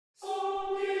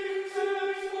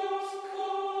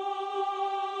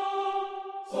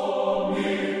Good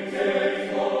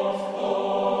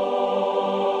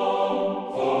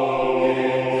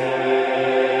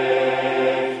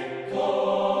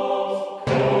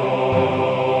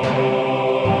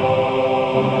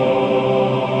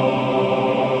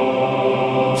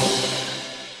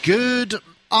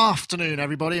afternoon,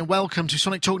 everybody, and welcome to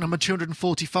Sonic Talk number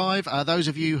 245. Those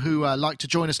of you who like to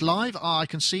join us live, I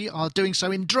can see, are doing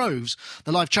so in droves.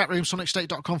 The live chat room,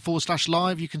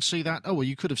 sonicstate.com/live. You can see that. Oh, well,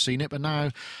 you could have seen it, but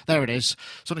now there it is.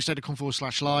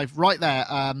 Sonicstate.com/live. Right there.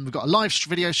 We've got a live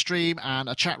video stream and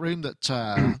a chat room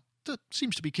that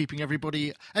seems to be keeping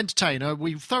everybody entertained.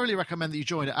 We thoroughly recommend that you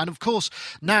join it. And of course,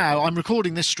 now I'm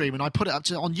recording this stream and I put it up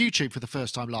on YouTube for the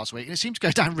first time last week, and it seems to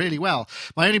go down really well.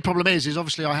 My only problem is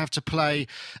obviously I have to play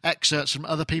excerpts from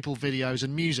other people's videos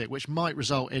and music, which might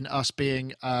result in us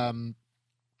being, banned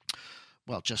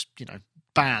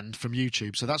from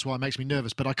YouTube. So that's why it makes me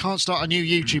nervous. But I can't start a new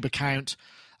YouTube account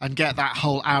and get that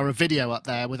whole hour of video up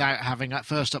there without having at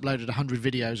first uploaded 100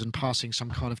 videos and passing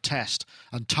some kind of test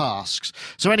and tasks.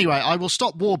 So anyway, I will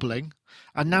stop warbling,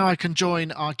 and now I can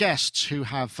join our guests who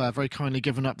have very kindly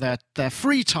given up their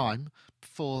free time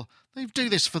they do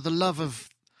this for the love of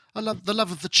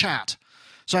the chat.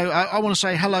 So I want to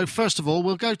say hello. First of all,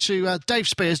 we'll go to Dave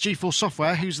Spears, G4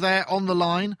 Software, who's there on the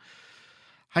line.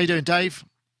 How you doing, Dave?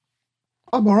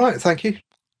 I'm all right, thank you.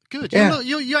 Good. Yeah.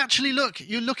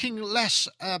 You're looking less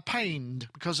pained,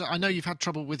 because I know you've had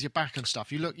trouble with your back and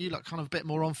stuff. You look kind of a bit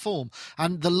more on form,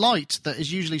 and the light that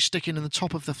is usually sticking in the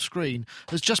top of the screen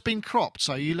has just been cropped,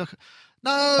 so you look.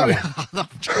 No,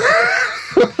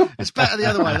 it's better the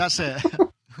other way. That's it.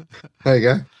 There you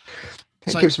go.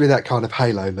 It gives me that kind of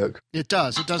halo look. It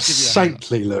does. It does give you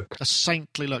a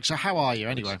saintly look. So how are you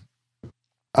anyway?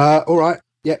 All right.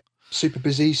 Yep. Super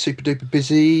busy, super duper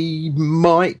busy.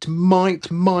 Might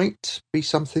be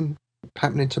something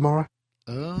happening tomorrow.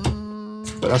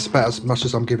 But that's about as much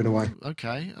as I'm giving away.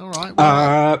 Okay, all right.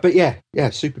 Well, but yeah,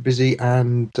 super busy,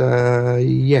 and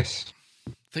yes,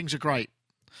 things are great.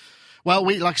 Well,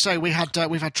 we've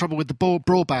had trouble with the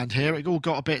broadband here. It all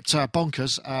got a bit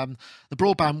bonkers. The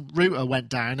broadband router went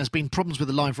down. There's been problems with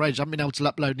the line for ages. I haven't been able to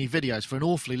upload any videos for an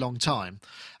awfully long time,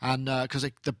 and because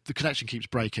the connection keeps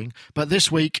breaking. But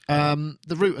this week, the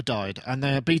router died,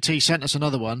 and BT sent us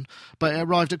another one, but it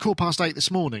arrived at 8:15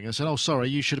 this morning. I said, "Oh, sorry,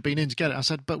 you should have been in to get it." I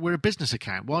said, "But we're a business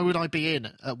account. Why would I be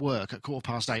in at work at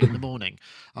 8:15 in the morning?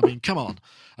 I mean, come on."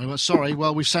 And I went, "Sorry,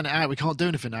 well, we've sent it out. We can't do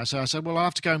anything now." So I said, "Well, I'll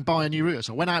have to go and buy a new router."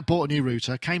 So I went out, bought a new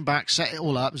router, came back, set it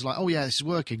all up. It was like, "Oh yeah, this is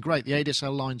working. Great. The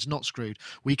ADSL line's not screwed.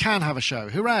 We can have a show.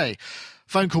 Hooray."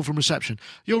 Phone call from reception.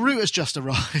 "Your router's just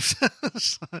arrived."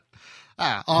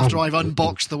 After I've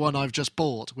unboxed the one I've just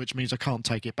bought, which means I can't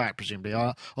take it back, presumably.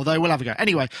 Although we'll have a go.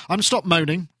 Anyway, I'm stop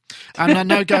moaning. And I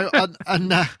now go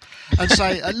and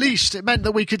say at least it meant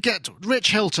that we could get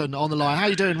Rich Hilton on the line. How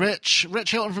you doing, Rich?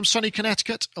 Rich Hilton from sunny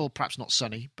Connecticut, or perhaps not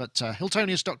sunny, but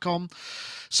Hiltonius.com.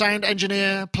 Sound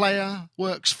engineer, player,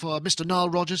 works for Mr. Nile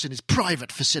Rodgers in his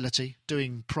private facility,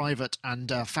 doing private and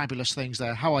fabulous things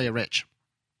there. How are you, Rich?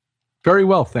 Very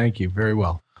well, thank you. Very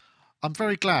well. I'm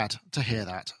very glad to hear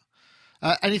that.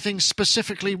 Anything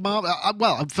specifically, Mark?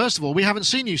 Well, first of all, we haven't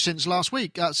seen you since last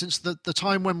week, since the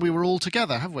time when we were all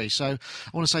together, have we? So I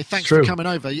want to say thanks for coming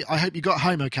over. I hope you got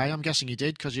home okay. I'm guessing you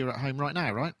did, because you're at home right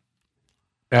now, right?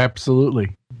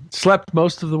 Absolutely. Slept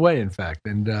most of the way, in fact,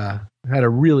 and had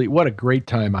what a great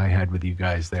time I had with you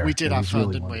guys there. We did have fun,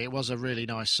 didn't we? It was a really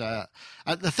nice. The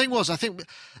thing was, I think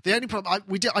the only problem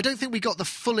I don't think we got the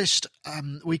fullest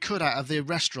we could out of the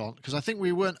restaurant, because I think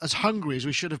we weren't as hungry as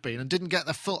we should have been, and didn't get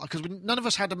the full, because none of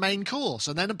us had a main course.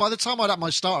 And then by the time I'd had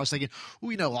my start, I was thinking,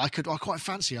 I quite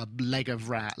fancy a leg of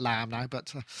lamb now,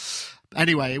 but.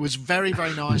 Anyway, it was very,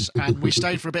 very nice, and we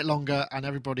stayed for a bit longer, and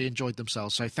everybody enjoyed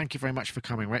themselves. So thank you very much for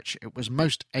coming, Rich. It was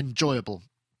most enjoyable.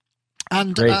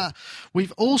 And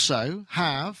we've also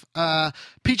have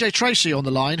PJ Tracy on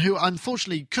the line, who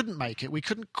unfortunately couldn't make it. We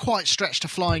couldn't quite stretch to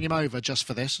flying him over just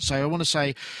for this. So I want to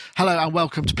say hello and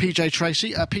welcome to PJ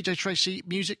Tracy,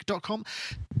 pjtracymusic.com.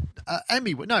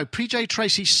 PJ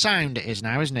Tracy Sound it is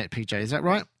now, isn't it, PJ? Is that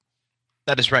right?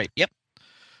 That is right, yep.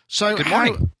 So good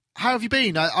morning. How have you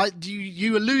been?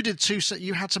 You alluded to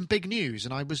you had some big news,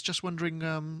 and I was just wondering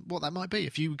what that might be.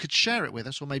 If you could share it with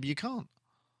us, or maybe you can't.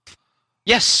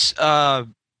 Yes, I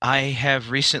have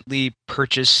recently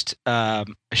purchased a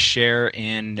share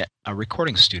in a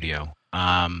recording studio.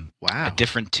 Wow.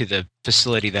 Different to the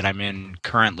facility that I'm in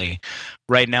currently.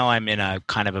 Right now I'm in a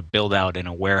kind of a build out in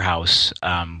a warehouse,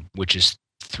 which is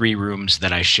 3 rooms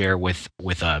that I share with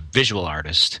a visual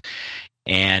artist.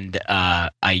 And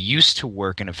I used to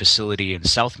work in a facility in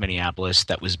South Minneapolis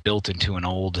that was built into an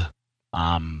old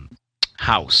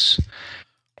house.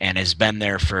 and has been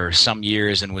there for some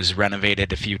years and was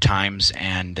renovated a few times.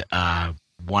 And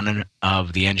one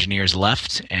of the engineers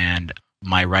left, and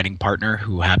my writing partner,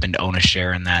 who happened to own a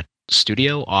share in that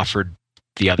studio, offered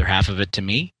the other half of it to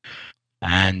me.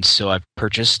 And so I've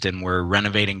purchased, and we're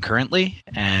renovating currently,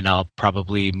 and I'll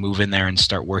probably move in there and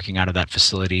start working out of that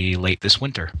facility late this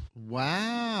winter.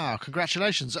 Wow,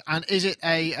 congratulations. And is it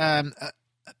I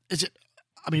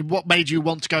mean, what made you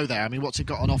want to go there? I mean, what's it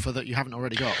got on offer that you haven't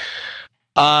already got?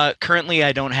 Currently,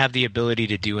 I don't have the ability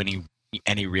to do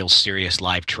any real serious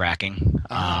live tracking.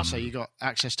 So you got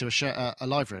access to a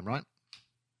live room, right?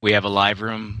 We have a live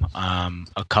room,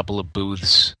 a couple of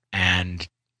booths, and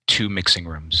 2 mixing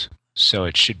rooms. So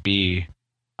it should be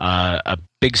a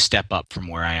big step up from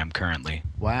where I am currently.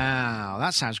 Wow,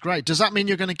 that sounds great. Does that mean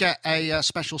you're going to get a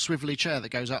special swivelly chair that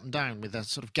goes up and down with a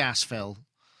sort of gas fill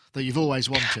that you've always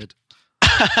wanted?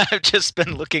 I've just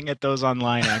been looking at those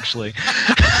online, actually.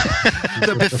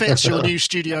 That befits your new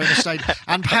studio in the state,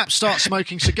 and perhaps start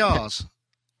smoking cigars.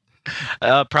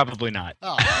 Probably not.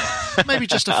 Oh, maybe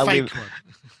just a fake one.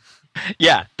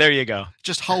 Yeah, there you go.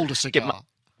 Just hold a cigar.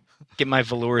 Get my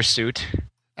velour suit.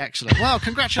 Excellent. Well,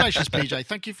 congratulations, PJ.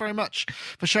 Thank you very much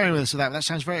for sharing with us that. That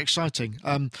sounds very exciting.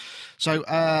 And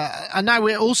now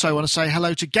we also want to say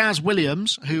hello to Gaz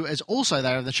Williams, who is also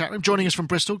there in the chat room, joining us from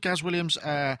Bristol. Gaz Williams,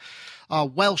 our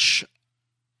Welsh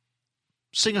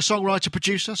singer-songwriter,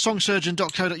 producer,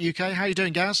 songsurgeon.co.uk. How are you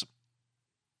doing, Gaz?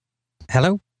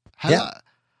 Hello. Hello.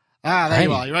 Yeah. There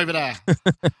you are. You're over there.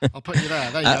 I'll put you there.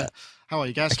 There you go. How are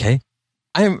you, Gaz? Okay.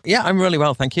 I'm really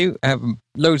well, thank you.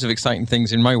 Loads of exciting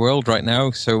things in my world right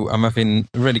now, so I'm having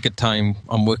a really good time.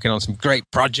 I'm working on some great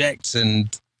projects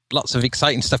and lots of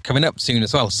exciting stuff coming up soon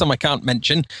as well. Some I can't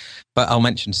mention, but I'll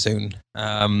mention soon.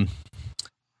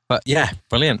 But yeah,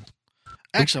 brilliant.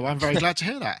 Excellent. I'm very glad to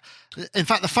hear that. In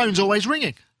fact, the phone's always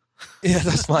ringing. Yeah,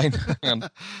 that's fine. And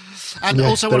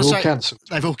also want to say cancelled.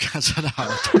 They've all cancelled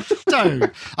out. Don't.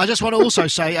 I just want to also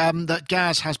say that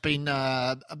Gaz has been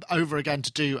over again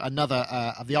to do another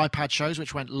of the iPad shows,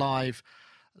 which went live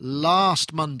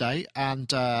last Monday, and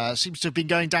seems to have been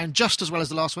going down just as well as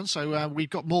the last one. So we've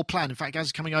got more planned. In fact, Gaz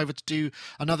is coming over to do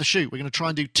another shoot. We're going to try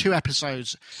and do 2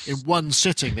 episodes in one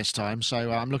sitting this time.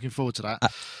 So I'm looking forward to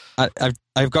that.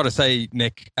 I've got to say,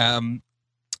 Nick,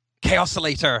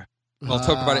 Chaosilator. We'll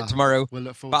talk about it tomorrow. We'll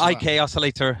look forward but to that.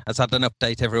 iChaosilator has had an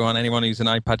update, everyone. Anyone who's an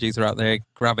iPad user out there,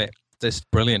 grab it. It's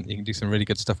brilliant. You can do some really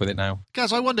good stuff with it now.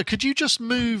 Guys, I wonder, could you just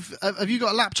move... have you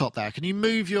got a laptop there? Can you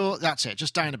move your... That's it,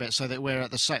 just down a bit so that we're at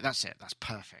the same... That's it, that's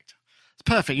perfect. It's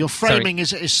perfect. Your framing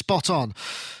is spot on.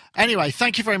 Anyway,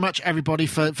 thank you very much, everybody,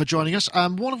 for joining us.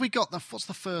 What have we got? What's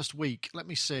the first week? Let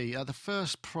me see. The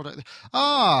first product... this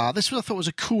I thought was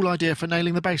a cool idea for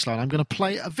nailing the baseline. I'm going to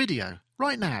play a video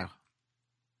right now.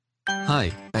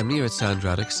 Hi, I'm Nir at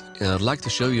SoundRadix, and I'd like to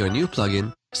show you our new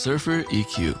plugin, Surfer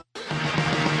EQ.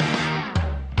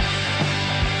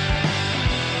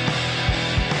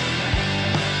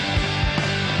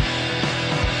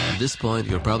 At this point,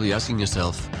 you're probably asking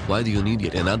yourself, why do you need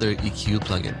yet another EQ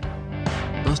plugin?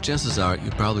 Most chances are you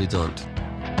probably don't.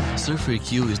 Surfer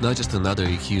EQ is not just another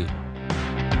EQ.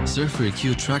 Surfer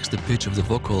EQ tracks the pitch of the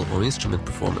vocal or instrument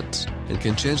performance and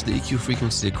can change the EQ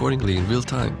frequency accordingly in real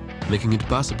time, making it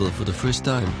possible for the first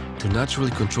time to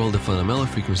naturally control the fundamental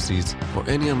frequencies or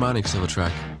any harmonics of a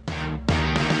track.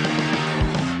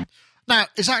 Now,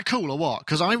 is that cool or what?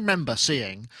 Because I remember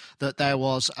seeing that there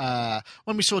was,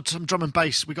 when we saw some drum and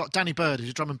bass, we got Danny Bird,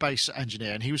 who's a drum and bass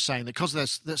engineer, and he was saying that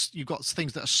because you've got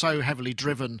things that are so heavily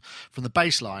driven from the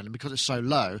bass line, and because it's so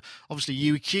low, obviously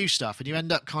you EQ stuff, and you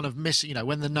end up kind of missing,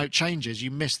 when the note changes, you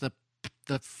miss the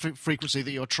frequency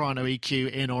that you're trying to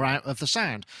EQ in or out of the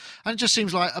sound, and it just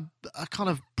seems like a kind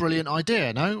of brilliant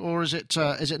idea, no? Or is it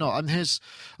not? And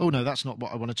no, that's not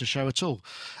what I wanted to show at all.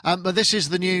 But this is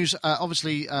the news.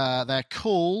 Obviously, they're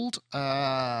called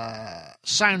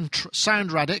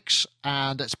SoundRadix,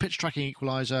 and it's pitch tracking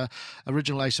equalizer,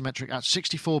 original asymmetric at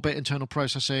 64-bit internal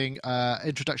processing,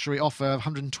 introductory offer of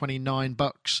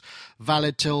 $129,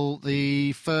 valid till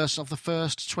the 1st of the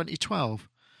 1st, 2012.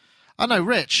 I know,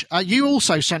 Rich, you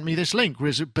also sent me this link,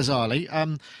 bizarrely,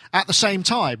 at the same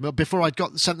time, before I'd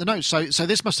sent the notes. So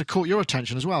this must have caught your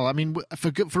attention as well. I mean,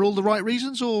 for all the right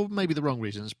reasons, or maybe the wrong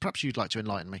reasons? Perhaps you'd like to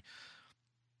enlighten me.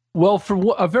 Well,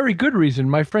 for a very good reason.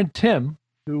 My friend Tim,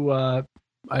 who I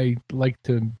like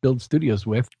to build studios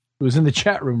with, who's in the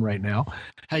chat room right now.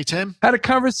 Hey, Tim. Had a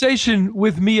conversation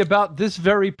with me about this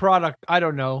very product, I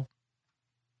don't know,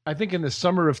 I think in the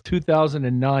summer of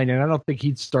 2009, and I don't think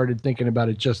he'd started thinking about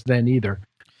it just then either.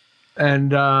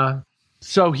 And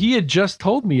so he had just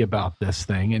told me about this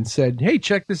thing and said, hey,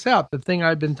 check this out. The thing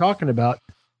I've been talking about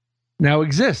now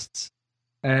exists.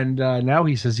 And now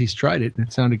he says he's tried it and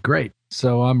it sounded great.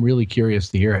 So I'm really curious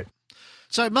to hear it.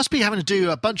 So it must be having to do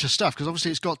a bunch of stuff because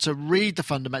obviously it's got to read the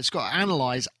fundamentals, it's got to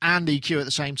analyze and EQ at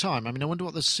the same time. I mean, I wonder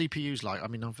what the CPU's like. I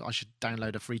mean, I should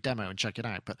download a free demo and check it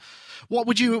out. But what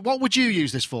would you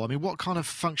use this for? I mean, what kind of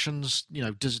functions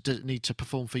does it need to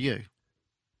perform for you?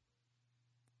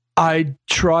 I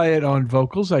try it on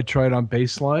vocals. I try it on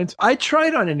bass lines. I try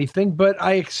it on anything, but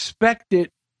I expect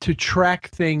it to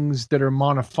track things that are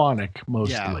monophonic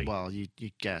mostly. Yeah, well, you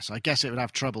guess. I guess it would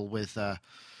have trouble with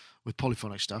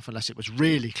polyphonic stuff unless it was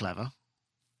really clever.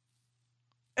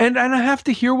 And I have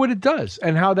to hear what it does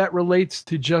and how that relates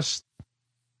to just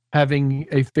having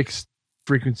a fixed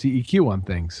frequency EQ on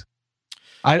things.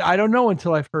 I don't know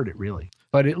until I've heard it, really.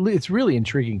 But it's really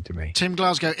intriguing to me. Tim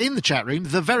Glasgow in the chat room,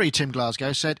 the very Tim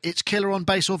Glasgow, said, it's killer on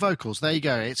bass or vocals. There you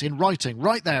go. It's in writing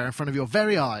right there in front of your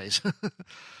very eyes.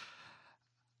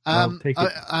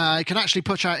 It can actually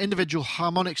push out individual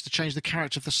harmonics to change the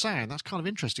character of the sound. That's kind of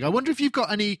interesting. I wonder if you've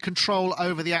got any control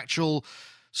over the actual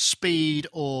speed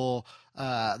or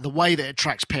the way that it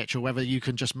tracks pitch, or whether you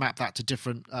can just map that to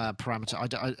different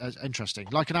parameter. Interesting,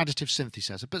 like an additive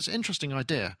synthesizer. But it's an interesting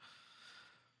idea.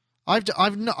 I've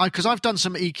done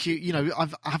some EQ.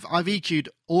 I've EQ'd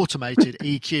automated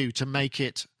EQ to make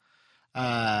it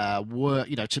work.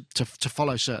 To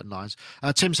follow certain lines.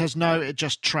 Tim says no, it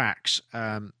just tracks.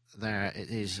 There it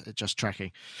is, just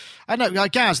tracking. I know,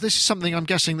 Gaz. This is something I'm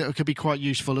guessing that could be quite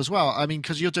useful as well. I mean,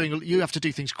 because you have to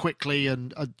do things quickly,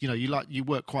 and you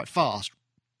work quite fast.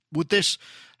 Would this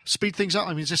speed things up?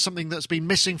 I mean, is this something that's been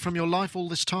missing from your life all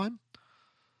this time?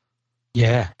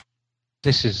 Yeah,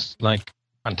 this is like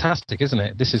fantastic, isn't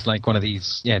it? This is like one of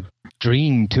these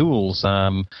dream tools.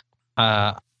 I'm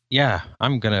gonna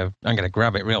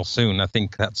grab it real soon. I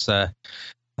think that's I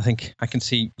think I can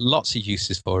see lots of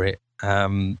uses for it.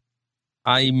 And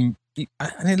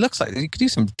it looks like you could do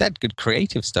some dead good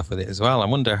creative stuff with it as well. I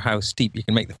wonder how steep you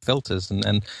can make the filters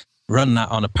and run that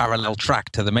on a parallel track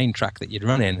to the main track that you'd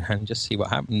run in and just see what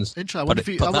happens. Interesting. I wonder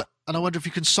if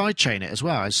you can sidechain it as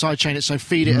well. Sidechain it, so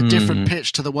feed it a different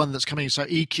pitch to the one that's coming. So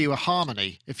EQ a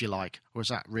harmony, if you like. Or is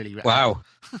that really... Wow.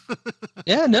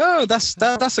 Yeah, no, that's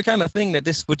the kind of thing that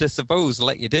this would, I suppose,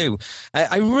 let you do.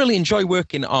 I really enjoy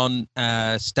working on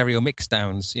stereo mix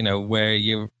downs, where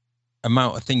your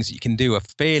amount of things that you can do are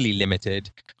fairly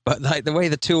limited. But like the way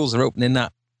the tools are opening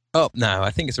that up now, I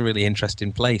think it's a really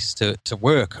interesting place to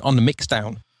work on the mix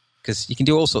down, because you can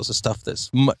do all sorts of stuff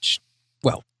that's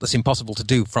that's impossible to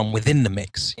do from within the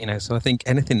mix, So I think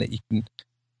anything that you can,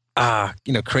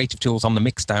 creative tools on the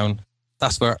mix down,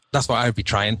 that's what I'd be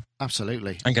trying.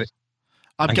 Absolutely.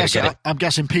 I'm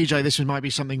guessing, PJ, this might be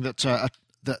something that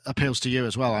appeals to you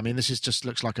as well. I mean, this just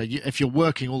looks like if you're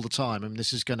working all the time, I mean,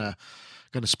 this is going to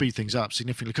speed things up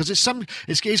significantly, because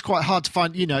it's quite hard to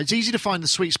find. It's easy to find the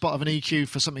sweet spot of an EQ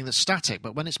for something that's static,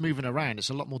 but when it's moving around,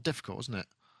 it's a lot more difficult, isn't it?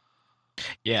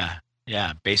 Yeah.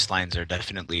 Bass lines are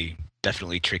definitely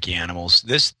tricky animals.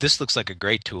 This looks like a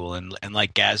great tool, and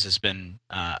like Gaz has been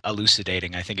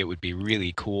elucidating, I think it would be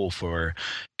really cool for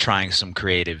trying some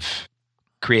creative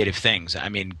things. I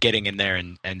mean, getting in there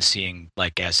and seeing,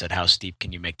 like Gaz said, how steep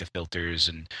can you make the filters,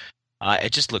 and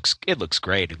it looks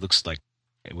great. It looks like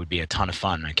it would be a ton of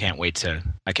fun. I can't wait to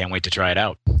try it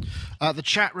out. The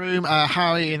chat room,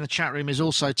 Harry in the chat room is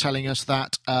also telling us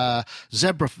that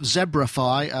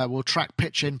Zebrify will track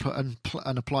pitch input and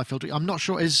apply filtering. I'm not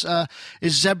sure, is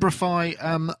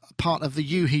Zebrify part of the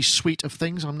UHI suite of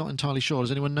things? I'm not entirely sure. Does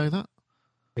anyone know that?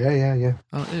 Yeah.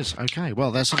 Oh, it is. Okay.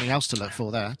 Well, there's something else to look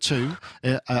for there too,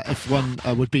 if one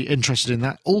would be interested in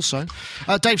that. Also,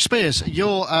 Dave Spears,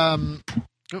 you're...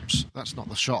 Oops, that's not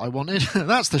the shot I wanted.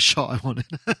 That's the shot I wanted.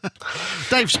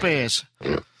 Dave Spears.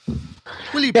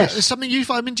 Will you? Yes. Is something you?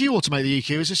 I mean, do you automate the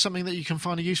EQ? Is this something that you can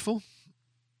find useful?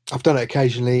 I've done it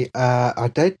occasionally. I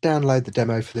did download the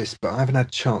demo for this, but I haven't had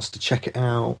a chance to check it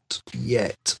out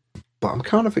yet. But I'm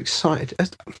kind of excited.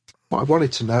 What I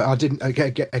wanted to know, I didn't.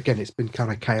 Again, it's been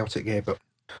kind of chaotic here, but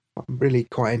I'm really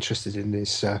quite interested in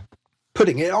this.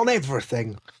 Putting it on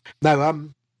everything. No,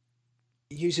 I'm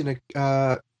using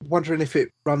wondering if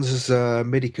it runs as a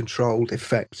MIDI controlled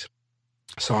effect,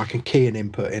 so I can key an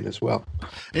input in as well.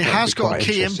 It has got a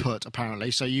key input apparently,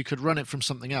 so you could run it from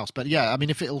something else. But yeah, I mean,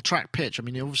 if it'll track pitch, I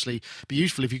mean, it obviously be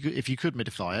useful if you could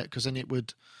midify it, because then you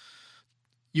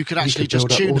could actually just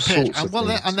tune the pitch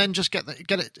and then just get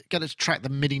it to track the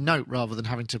MIDI note rather than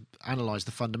having to analyze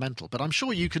the fundamental. But I'm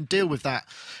sure you can deal with that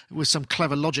with some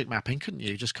clever logic mapping, couldn't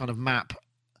you? Just kind of map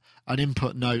an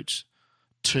input note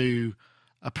to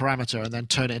a parameter and then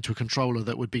turn it into a controller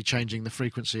that would be changing the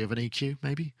frequency of an EQ,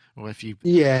 maybe? Or if you...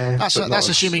 Yeah. That's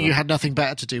assuming you had nothing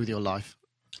better to do with your life.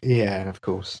 Yeah, of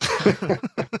course.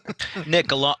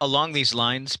 Nick, along these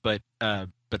lines, but a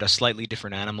slightly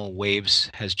different animal,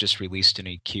 Waves has just released an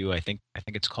EQ. I think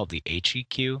it's called the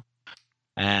HEQ,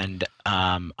 and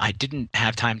I didn't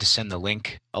have time to send the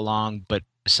link along, but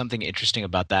something interesting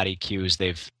about that EQ is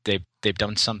they've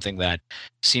done something that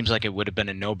seems like it would have been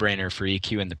a no-brainer for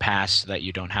EQ in the past, so that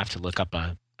you don't have to look up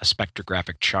a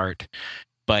spectrographic chart,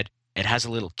 but it has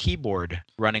a little keyboard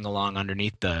running along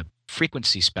underneath the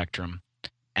frequency spectrum.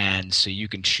 And so you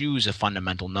can choose a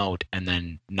fundamental note and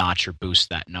then notch or boost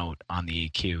that note on the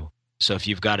EQ. So if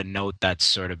you've got a note that's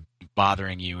sort of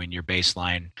bothering you in your bass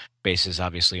line, basses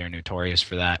obviously are notorious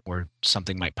for that, where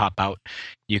something might pop out,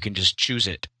 you can just choose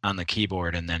it on the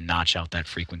keyboard and then notch out that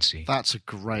frequency. That's a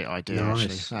great idea, Nice,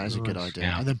 actually. That is a good idea.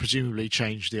 Yeah. And then presumably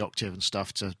change the octave and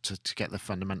stuff to get the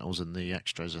fundamentals and the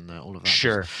extras and all of that.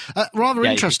 Sure. Rather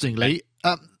Yeah, interestingly,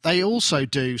 they also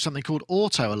do something called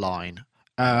Auto Align,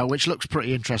 which looks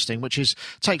pretty interesting, which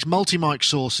takes multi-mic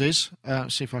sources.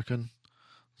 See if I can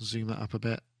zoom that up a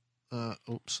bit.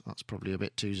 Oops, that's probably a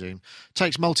bit too zoom.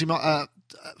 Takes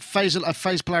phase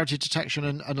polarity detection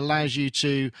and allows you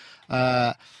to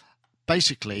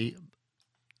basically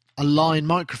align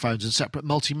microphones and separate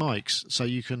multi-mics, so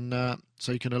you can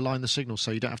align the signal,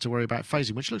 so you don't have to worry about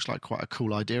phasing, which looks like quite a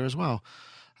cool idea as well.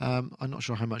 I'm not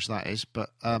sure how much that is, but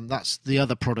that's the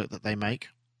other product that they make.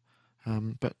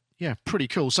 But yeah, pretty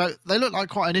cool. So they look like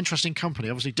quite an interesting company,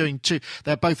 obviously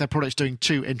both their products doing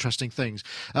two interesting things.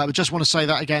 But just want to say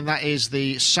that again, that is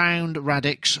the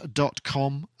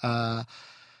soundradix.com,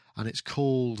 and it's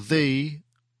called the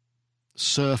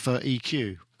Surfer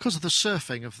EQ because of the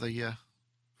surfing of the yeah,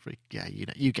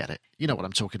 you get it. You know what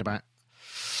I'm talking about.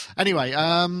 Anyway,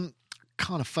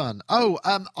 kind of fun.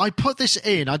 I put this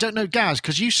in. I don't know, Gaz,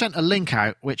 because you sent a link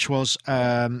out, which was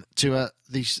to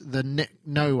the Nick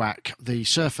Nowak, the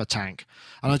surfer tank,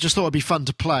 and I just thought it'd be fun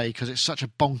to play because it's such a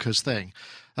bonkers thing.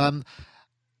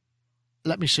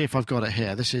 Let me see if I've got it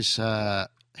here. This is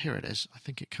here it is. I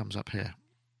think it comes up here.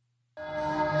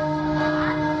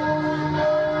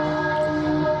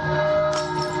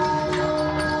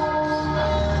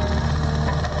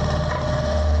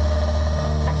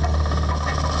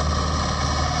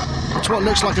 It's what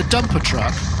looks like a dumper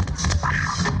truck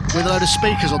with a load of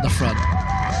speakers on the front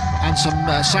and some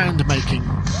sound making.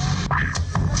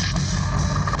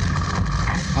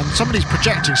 And somebody's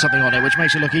projecting something on it, which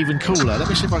makes it look even cooler. Let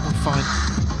me see if I can find...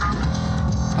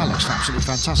 That looks absolutely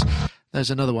fantastic.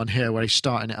 There's another one here where he's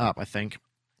starting it up, I think.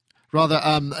 Rather,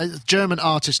 German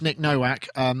artist Nick Nowak,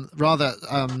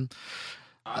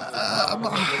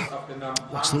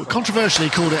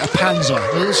 controversially called it a Panzer.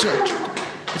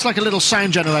 It's like a little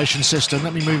sound generation system.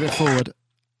 Let me move it forward.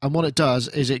 And what it does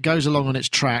is it goes along on its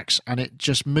tracks and it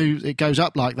just moves. It goes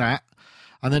up like that,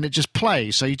 and then it just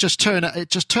plays. So you just turn it. It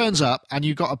just turns up, and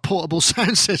you've got a portable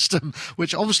sound system,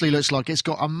 which obviously looks like it's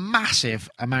got a massive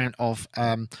amount of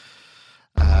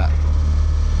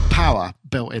power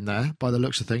built in there by the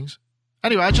looks of things.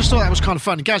 Anyway, I just thought that was kind of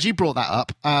fun. Gaz, you brought that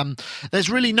up. There's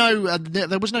really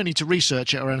there was no need to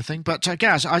research it or anything. But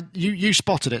Gaz, you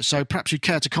spotted it, so perhaps you'd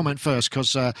care to comment first,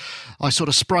 because I sort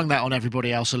of sprung that on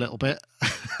everybody else a little bit.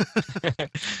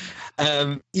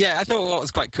 Yeah, I thought what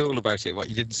was quite cool about it, what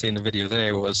you didn't see in the video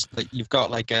there, was that you've got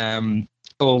like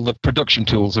all the production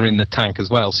tools are in the tank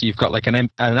as well. So you've got like an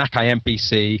Akai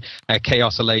MPC, a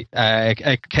Chaos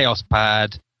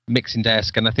Pad, mixing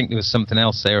desk, and I think there was something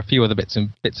else there, a few other bits of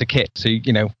kit.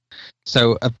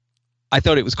 So I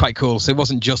thought it was quite cool. So it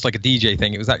wasn't just like a DJ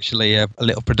thing; it was actually a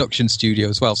little production studio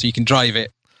as well. So you can drive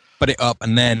it, put it up,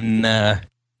 and then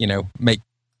make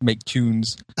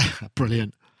tunes.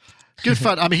 Brilliant. Good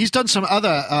fun. I mean, he's done some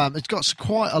other. It's got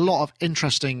quite a lot of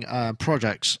interesting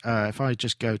projects. If I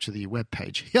just go to the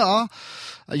webpage here,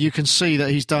 you can see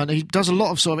that he does a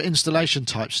lot of sort of installation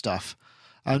type stuff.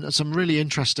 And some really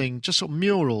interesting, just sort of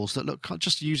murals that look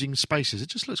just using spaces. It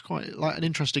just looks quite like an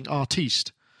interesting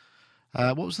artiste.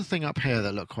 What was the thing up here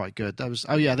that looked quite good?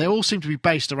 They all seem to be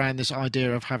based around this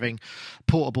idea of having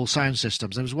portable sound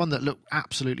systems. There was one that looked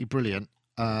absolutely brilliant.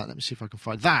 Let me see if I can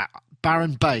find that.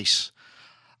 Baron Bass.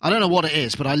 I don't know what it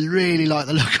is, but I really like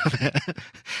the look of it.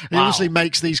 It obviously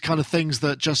makes these kind of things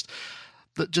that just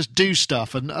do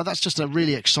stuff, and that's just a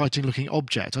really exciting looking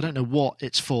object. I don't know what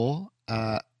it's for.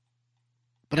 But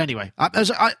anyway,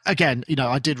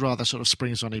 I did rather sort of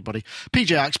spring this on anybody.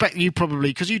 PJ, I expect you probably,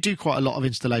 because you do quite a lot of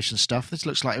installation stuff, this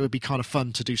looks like it would be kind of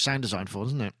fun to do sound design for,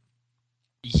 doesn't it?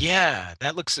 Yeah,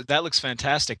 that looks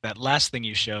fantastic. That last thing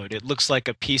you showed, it looks like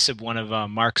a piece of one of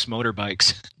Mark's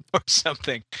motorbikes or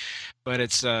something. But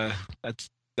it's that's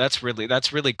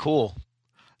really cool.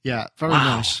 Yeah, very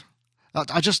nice.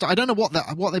 I don't know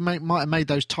what they might have made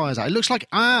those tyres out. It looks like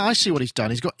I see what he's done.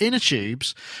 He's got inner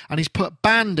tubes and he's put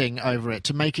banding over it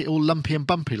to make it all lumpy and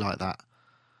bumpy like that.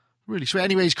 Really sweet.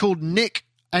 Anyway, he's called Nick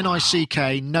Nick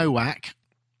Nowak,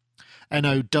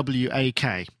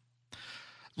 Nowak.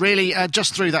 Really,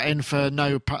 just threw that in for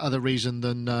no other reason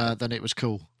than it was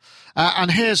cool.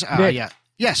 And here's Nick,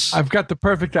 yes, I've got the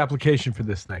perfect application for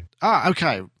this thing.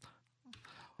 Okay.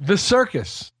 The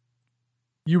circus.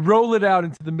 You roll it out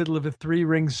into the middle of a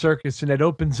 3-ring circus, and it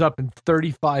opens up, and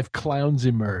 35 clowns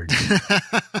emerge. And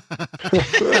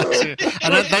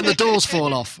then the doors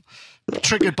fall off,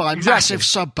 triggered by a massive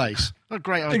sub bass. What a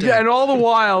great idea! And all the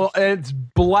while, it's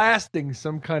blasting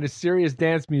some kind of serious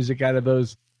dance music out of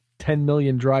those 10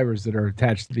 million drivers that are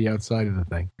attached to the outside of the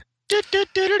thing.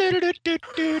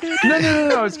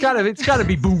 No. It's gotta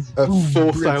be boom.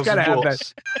 4,000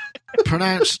 watts.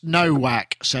 Pronounced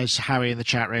Nowak, says Harry in the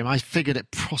chat room. I figured it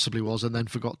possibly was, and then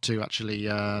forgot to actually.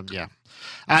 Yeah.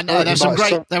 And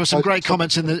there were some great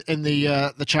comments in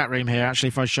the chat room here. Actually,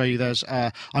 if I show you,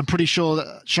 I'm pretty sure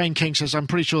that Shane King says I'm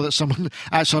pretty sure that someone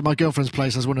outside my girlfriend's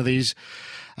place has one of these.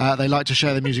 They like to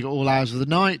share their music at all hours of the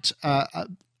night.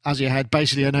 As you heard,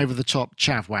 basically an over-the-top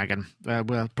chav wagon.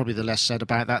 Well, probably the less said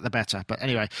about that, the better. But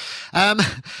anyway,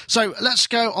 so let's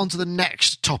go on to the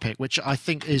next topic, which I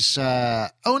think is... I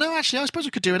suppose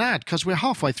we could do an ad, because we're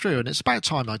halfway through, and it's about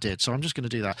time I did, so I'm just going to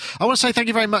do that. I want to say thank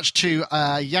you very much to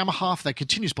Yamaha for their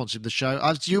continued sponsorship of the show.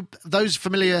 Those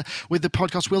familiar with the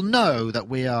podcast will know that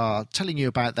we are telling you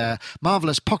about their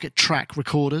marvellous pocket track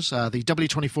recorders, the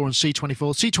W24 and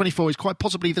C24. C24 is quite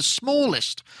possibly the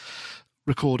smallest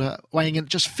recorder, weighing in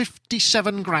just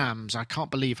 57 grams. I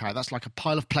can't believe how. That's like a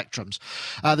pile of plectrums.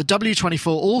 The W24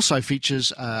 also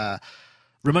features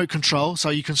remote control,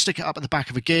 so you can stick it up at the back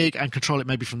of a gig and control it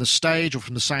maybe from the stage or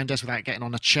from the sound desk without getting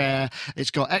on a chair. It's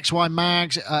got XY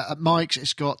mags, mics.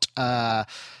 It's got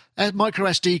micro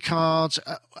SD cards,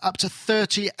 up to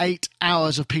 38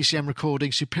 hours of PCM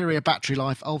recording, superior battery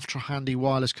life, ultra handy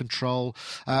wireless control.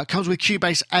 Comes with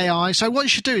Cubase AI. So what you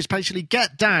should do is basically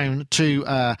head down to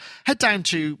a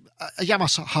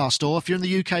Yamaha store. If you're in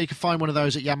the UK, you can find one of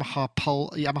those at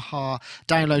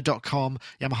YamahaDownload.com,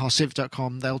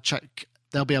 YamahaSynth.com.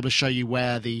 They'll be able to show you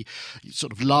where the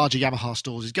sort of larger Yamaha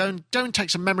stores is. Go and take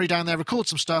some memory down there, record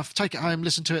some stuff, take it home,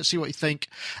 listen to it, see what you think.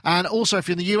 And also, if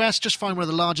you're in the US, just find one of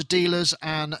the larger dealers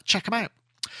and check them out.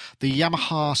 The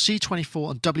Yamaha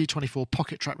C24 and W24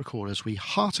 pocket track recorders. We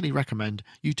heartily recommend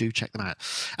you do check them out.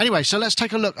 Anyway, so let's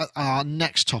take a look at our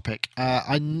next topic.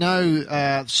 I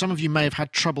know some of you may have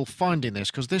had trouble finding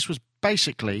this, because this was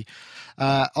basically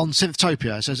on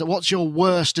Synthtopia. It says, what's your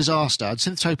worst disaster? And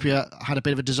Synthtopia had a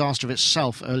bit of a disaster of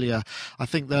itself earlier. I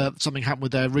think something happened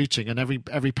with their routing, and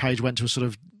every page went to a sort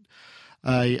of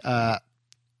a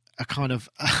kind of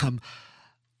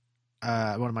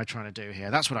what am I trying to do here?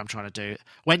 That's what I'm trying to do.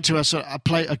 Went to a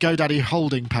GoDaddy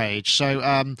holding page. So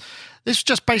this is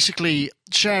just basically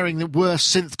sharing the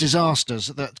worst synth disasters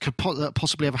that could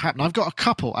possibly ever happen. I've got a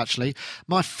couple, actually.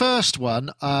 My first one,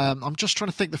 I'm just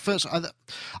trying to think.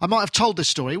 I might have told this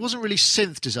story. It wasn't really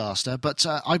synth disaster, but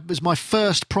it was my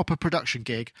first proper production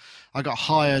gig. I got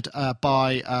hired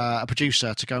by a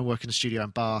producer to go and work in the studio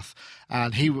in Bath,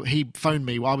 and he phoned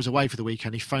me while I was away for the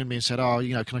weekend. He phoned me and said,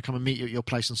 can I come and meet you at your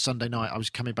place on Sunday night? I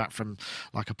was coming back from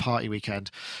like a party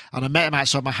weekend, and I met him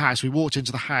outside my house. We walked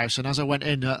into the house, and as I went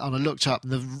in and I looked up,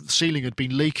 and the ceiling had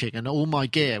been leaking, and all my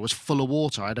gear was full of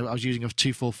water. I was using a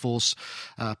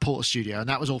 244 Porter Studio, and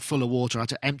that was all full of water. I had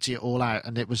to empty it all out,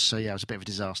 and it was it was a bit of a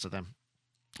disaster then.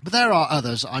 But there are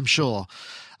others, I'm sure.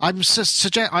 I'm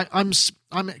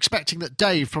expecting that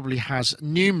Dave probably has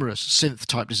numerous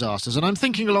synth-type disasters, and I'm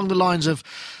thinking along the lines of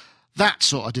that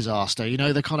sort of disaster,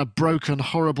 the kind of broken,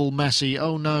 horrible, messy,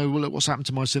 oh no, look what's happened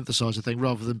to my synthesizer thing,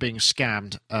 rather than being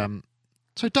scammed.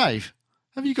 So, Dave,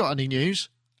 have you got any news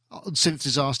on synth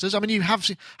disasters? I mean, you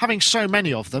having so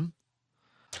many of them.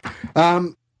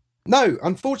 No,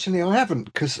 unfortunately, I haven't,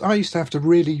 because I used to have to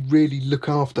really, really look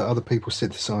after other people's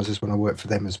synthesizers when I worked for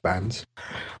them as bands.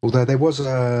 Although there was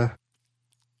I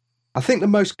think the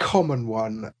most common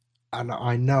one, and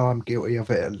I know I'm guilty of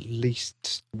it at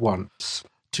least once.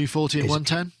 240 and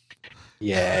 110?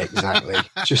 Yeah, exactly.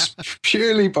 Just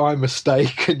purely by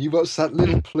mistake, and you watch that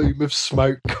little plume of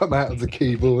smoke come out of the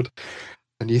keyboard,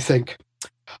 and you think,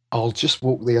 I'll just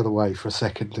walk the other way for a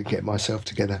second and get myself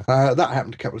together. That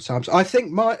happened a couple of times. I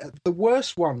think the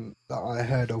worst one that I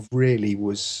heard of really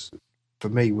was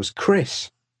Chris,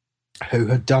 who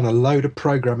had done a load of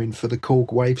programming for the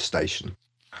Korg Wave Station.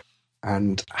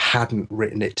 and hadn't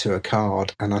written it to a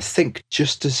card. And I think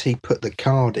just as he put the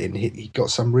card in, he got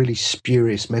some really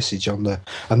spurious message on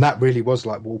and that really was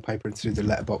like wallpapering through the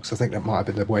letterbox. I think that might have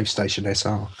been the Wavestation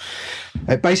SR.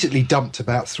 It basically dumped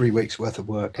about 3 weeks worth of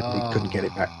work, and he couldn't get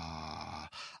it back.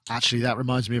 Actually, that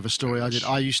reminds me of a story I did.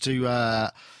 I used to,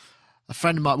 a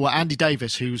friend of mine, well, Andy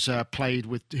Davis, who was playing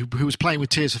with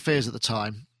Tears for Fears at the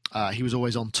time. He was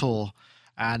always on tour,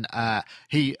 and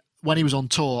when he was on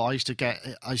tour, I used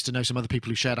to know some other people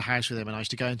who shared a house with him, and I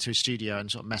used to go into his studio and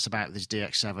sort of mess about with his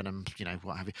DX7 and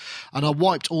what have you. And I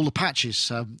wiped all the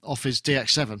patches off his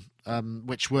DX7,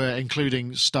 which were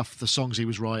including the songs he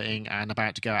was writing and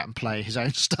about to go out and play his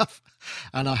own stuff.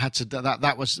 And I had to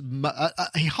that was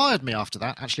he hired me after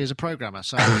that, actually, as a programmer.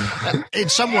 So in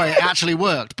some way it actually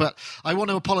worked. But I want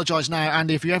to apologise now,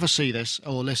 Andy, if you ever see this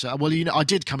or listen. Well, I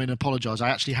did come in and apologise. I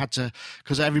actually had to,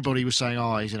 because everybody was saying,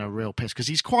 he's in a real piss, because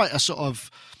he's quite a sort of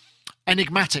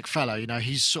enigmatic fellow.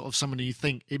 He's sort of someone you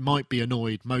think it might be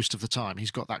annoyed most of the time.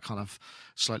 He's got that kind of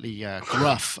slightly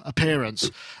gruff appearance,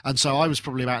 and so I was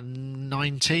probably about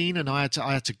 19, and I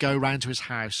had to go round to his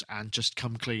house and just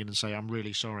come clean and say I'm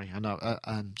really sorry.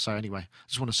 And so anyway, I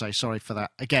just want to say sorry for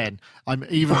that again. I'm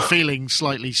even feeling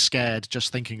slightly scared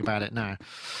just thinking about it now.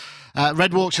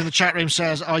 Red Walks in the chat room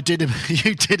says, you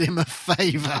did him a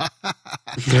favour.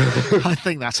 I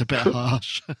think that's a bit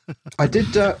harsh. I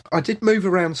did move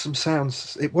around some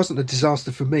sounds. It wasn't a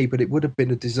disaster for me, but it would have been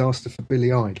a disaster for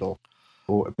Billy Idol,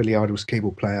 or Billy Idol's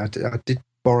keyboard player. I did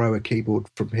borrow a keyboard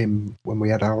from him when we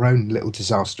had our own little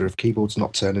disaster of keyboards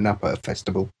not turning up at a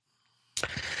festival.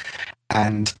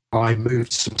 And I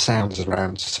moved some sounds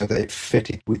around so that it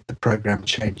fitted with the program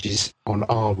changes on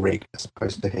our rig as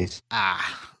opposed to his.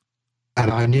 And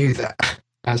I knew that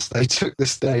as they took the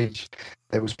stage,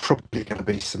 there was probably going to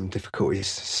be some difficulties,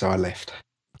 so I left.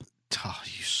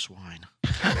 You swine.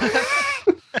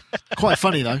 Quite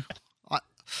funny, though.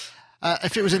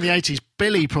 If it was in the 80s,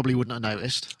 Billy probably wouldn't have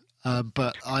noticed,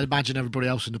 but I imagine everybody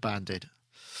else in the band did.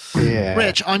 Yeah.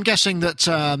 Rich, I'm guessing that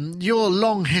your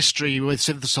long history with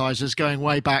synthesizers, going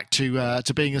way back to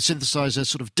being a synthesizer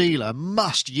sort of dealer,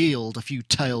 must yield a few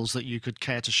tales that you could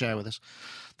care to share with us.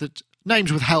 That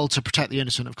names withheld to protect the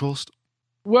innocent, of course.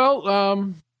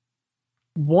 Well,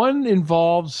 one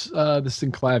involves the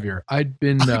Synclavier. I'd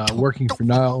been working for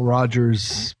Nile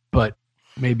Rodgers, but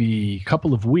maybe a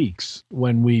couple of weeks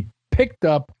when we picked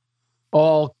up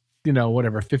all,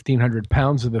 1,500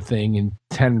 pounds of the thing in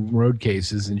 10 road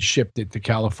cases and shipped it to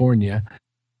California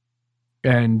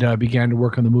and began to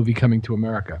work on the movie Coming to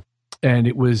America. And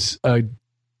it was a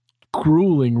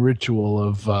grueling ritual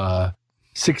of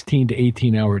 16 to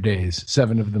 18-hour days,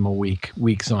 7 of them a week,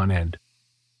 weeks on end.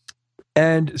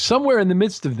 And somewhere in the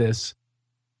midst of this,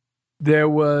 there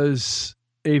was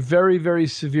a very, very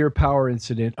severe power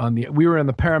incident we were on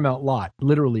the Paramount lot,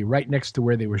 literally right next to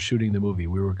where they were shooting the movie.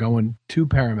 We were going to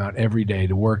Paramount every day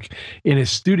to work in a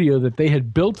studio that they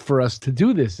had built for us to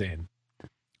do this in.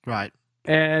 Right.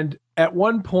 And at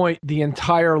one point, the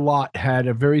entire lot had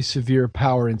a very severe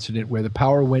power incident where the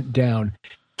power went down,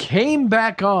 came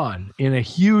back on in a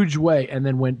huge way, and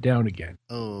then went down again.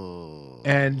 Oh.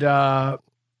 And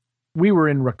we were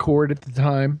in record at the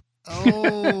time.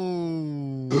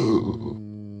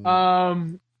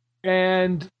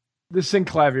 And the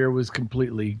Synclavier was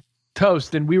completely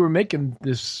toast, and we were making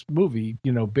this movie,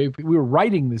 we were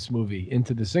writing this movie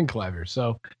into the Synclavier.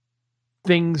 So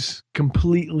things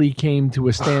completely came to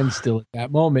a standstill at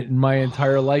that moment, and my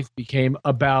entire life became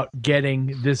about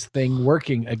getting this thing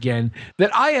working again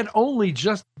that I had only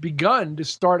just begun to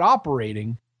start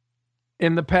operating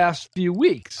in the past few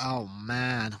weeks. Oh,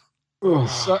 man.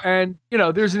 So, and,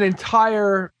 there's an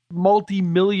entire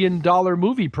multi-million-dollar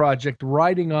movie project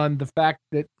riding on the fact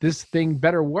that this thing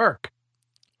better work.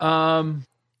 Or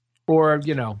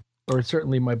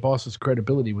certainly my boss's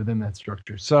credibility within that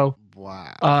structure. So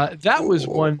wow. That was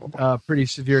one pretty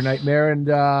severe nightmare. And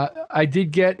I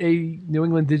did get a New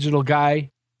England Digital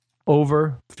guy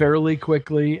over fairly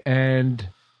quickly. And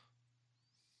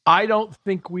I don't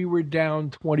think we were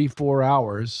down 24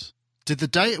 hours. Was the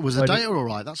data all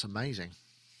right? That's amazing.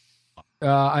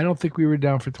 I don't think we were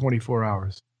down for 24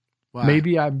 hours. Wow.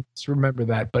 Maybe I misremember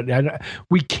that, but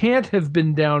we can't have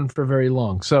been down for very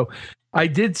long. So I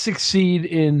did succeed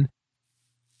in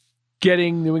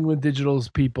getting New England Digital's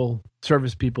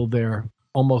service people there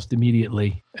almost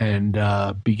immediately, and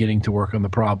beginning to work on the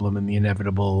problem and the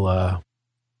inevitable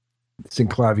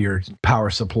Synclavier power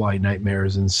supply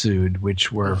nightmares ensued,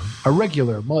 which were a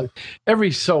regular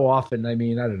every so often. I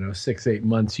mean, I don't know, 6-8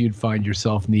 months, you'd find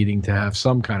yourself needing to have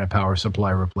some kind of power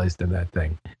supply replaced in that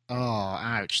thing. Oh,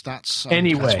 ouch! That's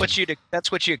anyway.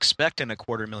 That's what you expect in a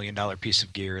 $250,000 piece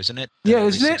of gear, isn't it? Yeah,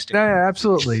 isn't it? Yeah,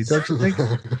 absolutely. Don't you think?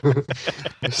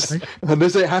 And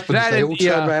as it happens, they all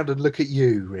turn around and look at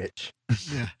you, Rich.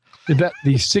 Yeah. That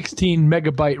the 16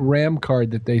 megabyte RAM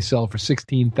card that they sell for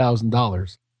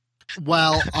 $16,000.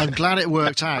 Well, I'm glad it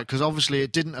worked out, because obviously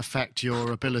it didn't affect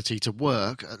your ability to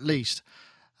work, at least.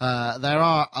 There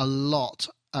are a lot.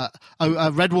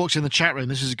 Red Walk's in the chat room.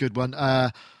 This is a good one.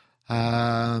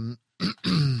 Let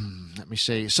me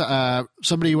see. So,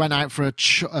 somebody went out for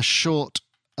a short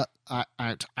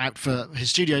out for his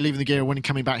studio, leaving the gear, and when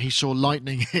coming back, he saw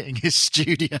lightning hitting his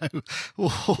studio.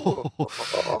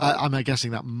 I'm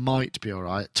guessing that might be all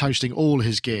right. Toasting all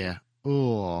his gear.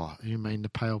 Oh, you mean the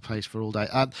pale place for all day.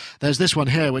 There's this one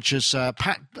here, which is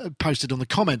Pat posted on the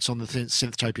comments on the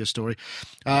Synthtopia story.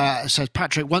 It says,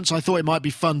 Patrick, once I thought it might be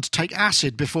fun to take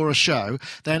acid before a show.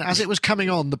 Then as it was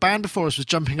coming on, the band before us was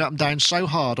jumping up and down so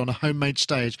hard on a homemade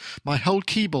stage. My whole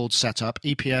keyboard setup,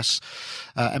 EPS,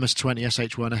 MS-20,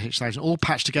 SH1, SH1000, all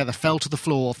patched together, fell to the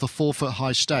floor off the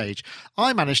 4-foot-high stage.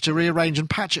 I managed to rearrange and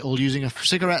patch it all using a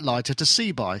cigarette lighter to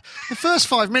see by. The first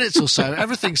 5 minutes or so,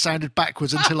 everything sounded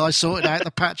backwards until I sorted out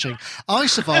the patching. I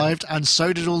survived, and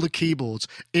so did all the keyboards.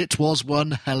 It was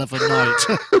one hell of a night.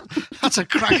 That's a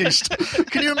cracking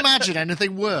Can you imagine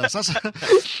anything worse? Then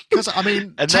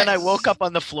I woke up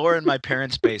on the floor in my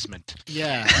parents' basement.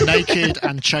 Yeah, naked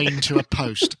and chained to a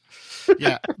post.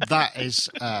 Yeah, that is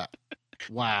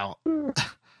wow.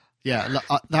 Yeah,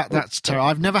 that's terrible.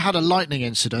 I've never had a lightning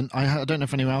incident. I don't know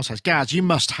if anyone else has. Gaz, you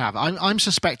must have. I'm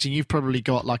suspecting you've probably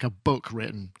got like a book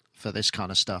written for this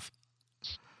kind of stuff.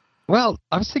 Well,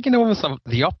 I was thinking almost of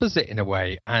the opposite in a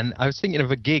way, and I was thinking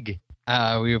of a gig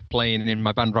we were playing in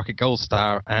my band Rocket Gold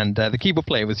Star, and the keyboard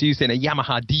player was using a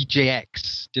Yamaha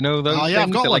DJX. Do you know those? Oh yeah,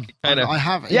 things? I've got one. Like kind of, I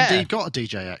have indeed got a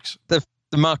DJX. The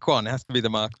Mark One, it has to be the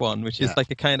Mark One, which is like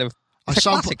a kind of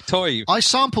classic toy. I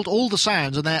sampled all the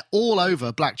sounds, and they're all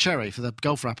over Black Cherry for the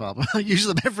Golf Rap album. I use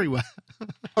them everywhere.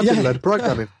 I did a load of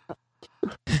programming.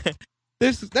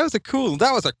 That was a cool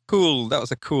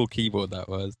keyboard. That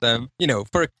was,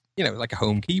 for like a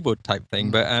home keyboard type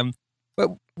thing. But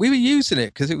we were using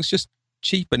it because it was just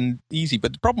cheap and easy.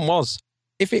 But the problem was,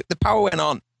 if the power went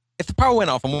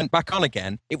off and went back on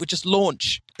again, it would just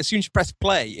launch as soon as you press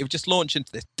play. It would just launch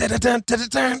into this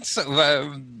sort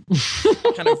of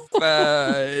kind of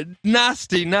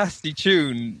nasty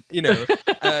tune. In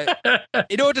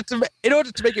order to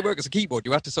make it work as a keyboard,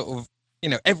 you have to sort of,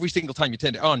 every single time you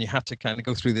turned it on, you had to kind of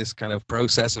go through this kind of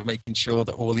process of making sure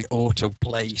that all the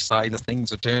autoplay side of things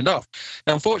were turned off.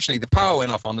 Now, unfortunately, the power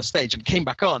went off on the stage and came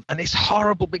back on, and this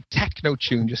horrible big techno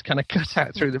tune just kind of cut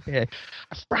out through the air.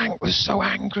 Frank was so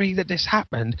angry that this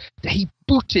happened that he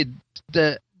booted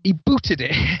it. He booted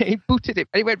it,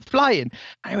 and it went flying.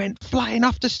 And it went flying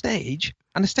off the stage,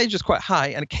 and the stage was quite high,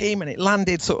 and it came and it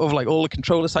landed sort of like all the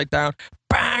controller side down,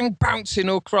 bang, bouncing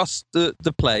all across the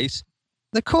place.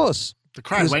 And of course, the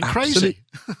crowd went crazy.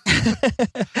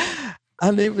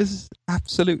 And it was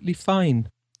absolutely fine.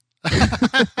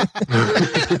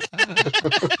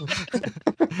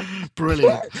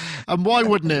 Brilliant. And why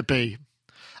wouldn't it be?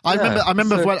 I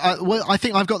remember when I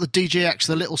think I've got the DJX,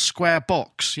 the little square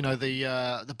box,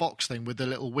 the box thing with the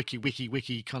little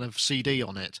wiki kind of CD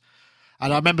on it.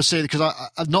 And I remember seeing, because I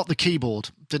not the keyboard,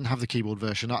 didn't have the keyboard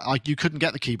version. You couldn't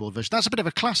get the keyboard version. That's a bit of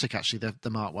a classic, actually, the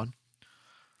Mark One.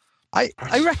 I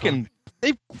reckon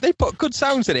they put good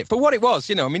sounds in it for what it was.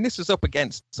 This was up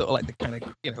against sort of like the kind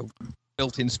of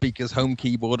built-in speakers home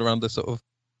keyboard around the sort of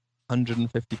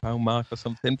 £150 mark or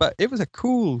something. But it was a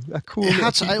cool. It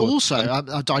had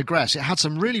I digress. It had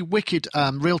some really wicked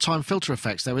real-time filter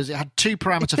effects. It had 2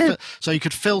 parameter, so you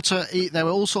could filter. There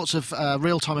were all sorts of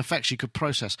real-time effects you could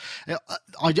process.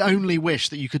 I only wish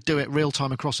that you could do it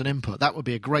real-time across an input. That would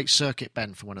be a great circuit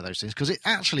bend for one of those things, because it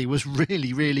actually was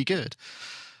really, really good.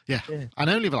 Yeah, and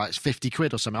only for like 50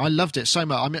 quid or something. I loved it so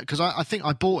much. Because I think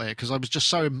I bought it because I was just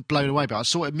so blown away by it. I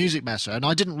saw it at Music Messer, and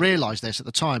I didn't realise this at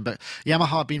the time, but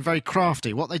Yamaha had been very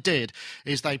crafty. What they did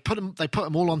is they put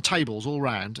them all on tables all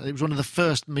round. It was one of the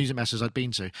first Music Messers I'd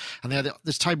been to, and they had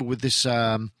this table with this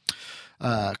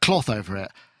cloth over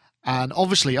it, and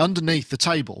obviously underneath the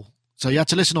table. So you had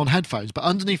to listen on headphones, but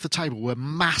underneath the table were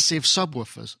massive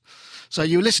subwoofers. So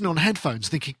you were listening on headphones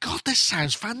thinking, God, this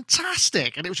sounds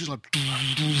fantastic. And it was just like,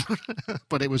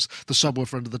 but it was the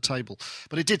subwoofer under the table.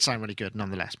 But it did sound really good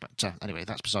nonetheless. But anyway,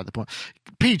 that's beside the point.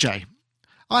 PJ,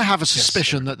 I have a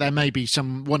suspicion that there may be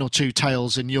some one or two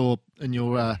tales in your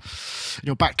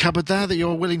back cupboard there that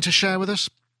you're willing to share with us.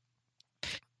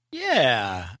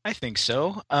 Yeah, I think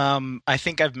so. I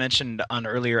think I've mentioned on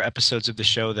earlier episodes of the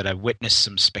show that I've witnessed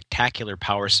some spectacular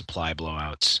power supply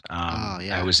blowouts.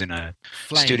 I was in a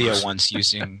studio once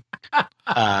using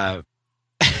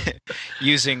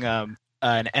using an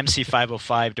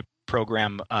MC505 to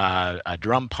program a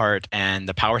drum part, and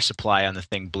the power supply on the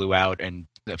thing blew out, and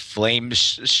the flames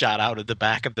shot out of the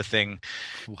back of the thing.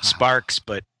 Wow. Sparks,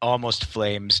 but almost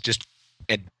flames, just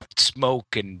and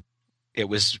smoke, and it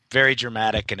was very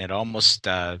dramatic, and it almost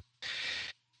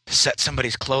set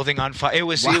somebody's clothing on fire. It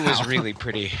was really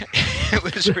pretty. It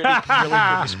was really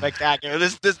pretty spectacular.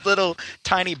 This little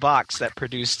tiny box that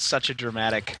produced such a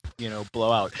dramatic,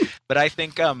 blowout. But I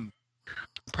think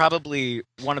probably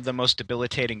one of the most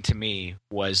debilitating to me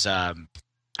was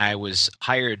I was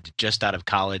hired just out of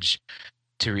college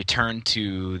to return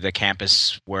to the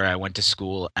campus where I went to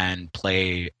school and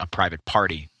play a private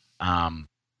party.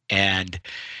 And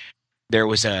there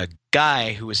was a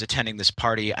guy who was attending this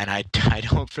party, and I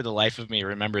don't for the life of me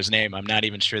remember his name. I'm not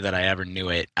even sure that I ever knew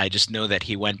it. I just know that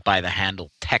he went by the handle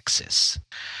Texas,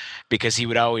 because he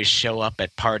would always show up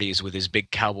at parties with his big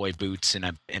cowboy boots and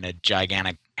a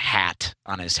gigantic hat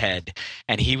on his head.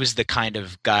 And he was the kind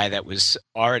of guy that was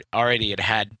already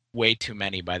had way too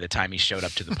many by the time he showed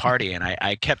up to the party. And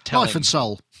I kept telling Life and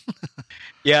soul.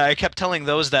 Yeah, I kept telling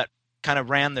those that kind of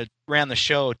ran the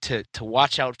show to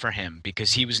watch out for him,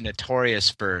 because he was notorious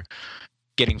for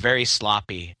getting very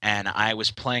sloppy. And I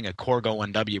was playing a Corgo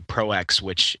 1W Pro X,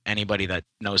 which anybody that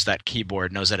knows that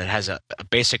keyboard knows that it has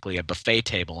basically a buffet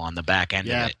table on the back end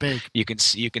of it. Big. You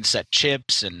can set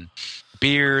chips and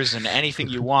beers and anything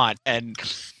you want. And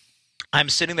I'm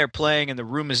sitting there playing, and the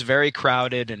room is very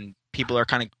crowded, and people are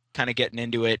kind of getting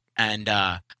into it. And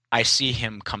I see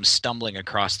him come stumbling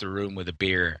across the room with a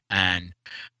beer, and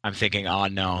I'm thinking, oh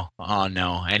no.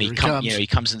 And he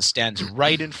comes and stands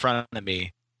right in front of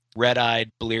me,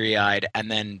 red-eyed, bleary-eyed, and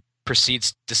then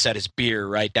proceeds to set his beer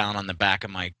right down on the back of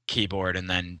my keyboard and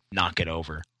then knock it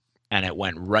over. And it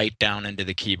went right down into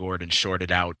the keyboard and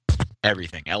shorted out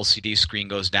everything. LCD screen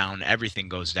goes down, everything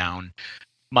goes down.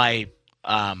 My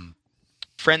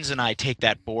friends and I take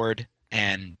that board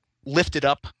and lift it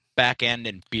up back end,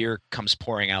 and beer comes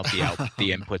pouring out the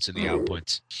inputs and the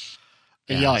outputs.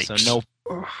 Yeah, Yikes. So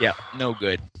no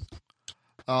good.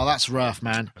 Oh, that's rough,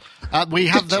 man. We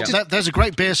have there's a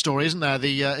great beer story, isn't there?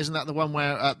 Isn't that the one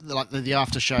where the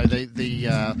after show, the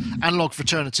Analog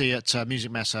Fraternity at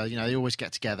Music Messe, they always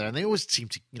get together, and they always seem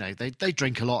to, they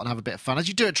drink a lot and have a bit of fun, as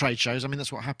you do at trade shows. I mean,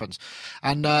 that's what happens.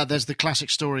 And there's the classic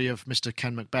story of Mr.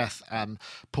 Ken Macbeth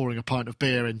pouring a pint of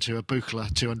beer into a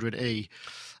Buchla 200E.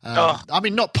 I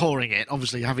mean, not pouring it,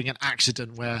 obviously having an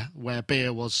accident where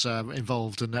beer was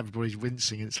involved and everybody's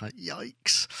wincing. And it's like,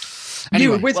 yikes. Anyway,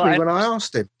 you were with me when I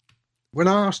asked him. When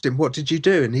I asked him, what did you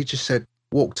do? And he just said,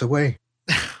 walked away.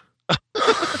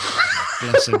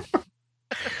 Bless him.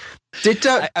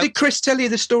 Did Chris tell you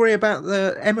the story about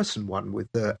the Emerson one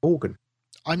with the organ?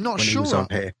 I'm not sure. He was on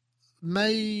here.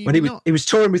 Maybe when not. He was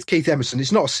touring with Keith Emerson.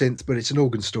 It's not a synth, but it's an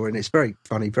organ story, and it's very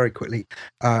funny, very quickly.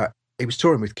 He was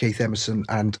touring with Keith Emerson,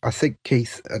 and I think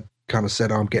Keith had kind of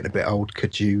said, I'm getting a bit old.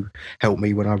 Could you help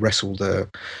me when I wrestle the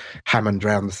Hammond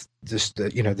around the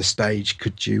stage?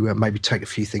 Could you maybe take a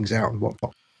few things out and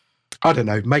whatnot? I don't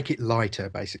know, make it lighter,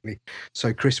 basically.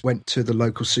 So Chris went to the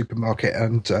local supermarket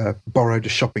and borrowed a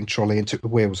shopping trolley and took the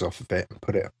wheels off of it and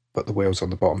put the wheels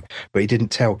on the bottom. But he didn't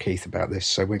tell Keith about this.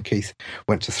 So when Keith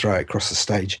went to throw it across the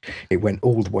stage, it went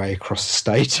all the way across the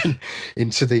stage and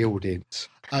into the audience.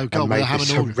 Oh, God, and made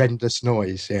this horrendous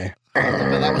noise, yeah.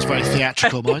 That was very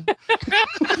theatrical, mine.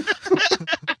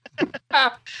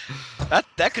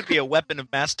 That could be a weapon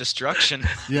of mass destruction.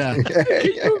 Yeah. Can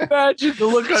you imagine the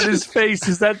look on his face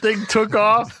as that thing took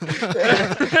off?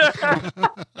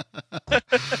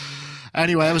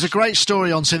 Anyway, it was a great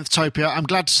story on Synthtopia. I'm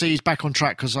glad to see he's back on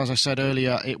track, because, as I said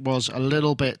earlier, it was a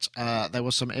little bit. There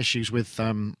was some issues with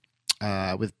some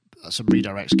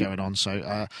redirects going on.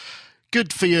 So.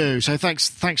 Good for you. So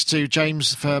thanks to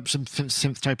James for some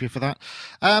Synthtopia for that.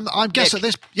 I'm guessing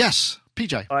this. Yes,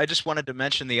 PJ. I just wanted to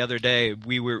mention the other day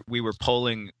we were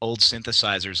polling old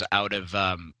synthesizers out of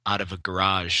a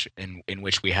garage in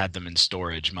which we had them in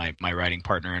storage. My writing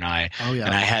partner and I. Oh, yeah.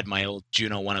 And I had my old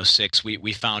Juno 106.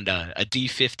 We found a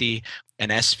D50, an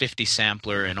S50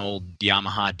 sampler, an old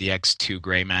Yamaha DX2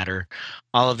 Gray Matter,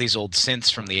 all of these old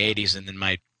synths from the 80s, and then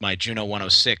my Juno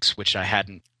 106, which I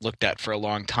hadn't looked at for a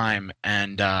long time.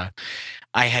 And I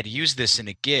had used this in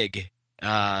a gig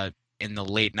in the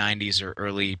late 90s or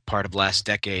early part of last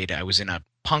decade. I was in a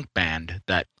punk band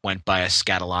that went by a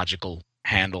scatological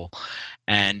handle,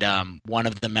 and one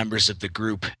of the members of the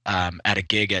group at a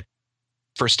gig at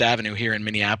First Avenue here in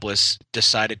Minneapolis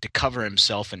decided to cover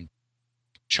himself in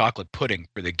chocolate pudding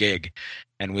for the gig,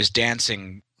 and was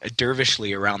dancing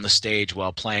dervishly around the stage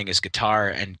while playing his guitar,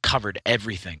 and covered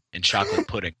everything in chocolate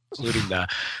pudding, including the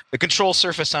control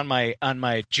surface on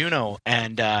my Juno.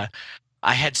 And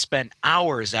I had spent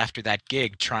hours after that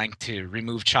gig trying to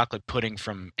remove chocolate pudding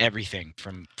from everything,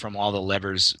 from all the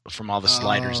levers, from all the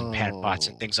sliders and pan pots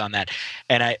and things on that.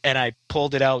 And I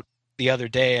pulled it out the other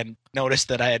day and noticed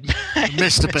that I had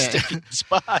missed a bit.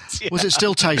 Spots. Yeah. Was it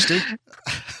still tasty?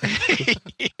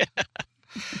 Yeah.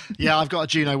 Yeah, I've got a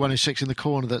Juno 106 in the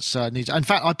corner that's needs. In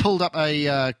fact, I pulled up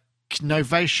a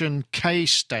Novation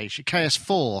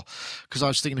KS4 because I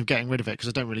was thinking of getting rid of it because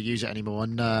I don't really use it anymore,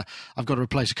 and I've got to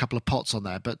replace a couple of pots on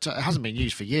there, but it hasn't been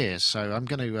used for years, so I'm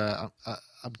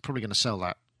probably going to sell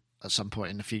that at some point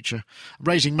in the future. I'm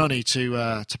raising money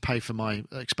to pay for my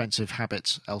expensive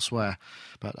habits elsewhere,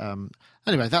 but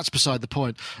anyway, that's beside the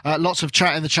point. Lots of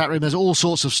chat in the chat room. There's all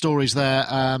sorts of stories there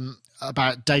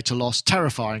about data loss.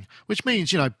 Terrifying, which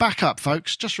means, back up,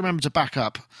 folks. Just remember to back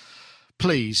up.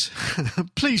 Please.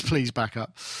 please back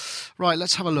up. Right,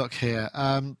 let's have a look here.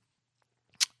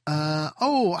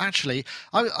 Actually,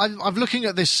 I'm looking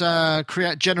at this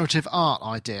create generative art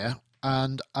idea,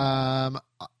 and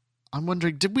I'm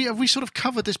wondering, have we sort of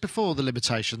covered this before, the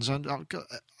limitations? And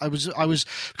I was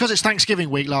because it's Thanksgiving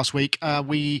week last week.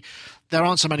 There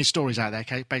aren't so many stories out there,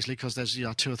 okay, basically because there's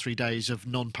 2 or 3 days of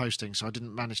non-posting, so I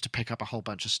didn't manage to pick up a whole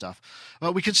bunch of stuff.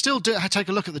 Well, we can still take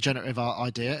a look at the generative art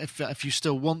idea if you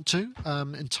still want to.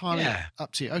 Entirely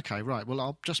up to you. Okay, right. Well,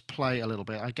 I'll just play a little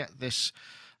bit. I get this.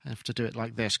 I have to do it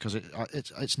like this because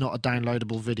it's not a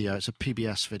downloadable video. It's a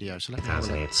PBS video. So let me have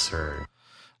a look.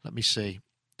 Let me see.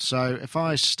 So if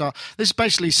I start, this is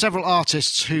basically several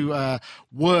artists who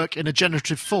work in a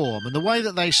generative form, and the way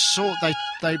that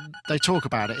they talk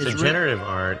about it is generative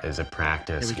art is a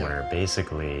practice where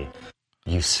basically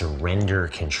you surrender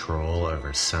control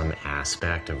over some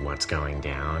aspect of what's going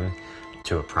down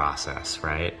to a process,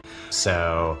 right?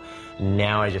 So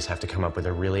now I just have to come up with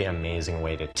a really amazing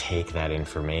way to take that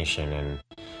information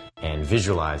and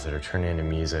visualize it or turn it into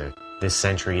music. This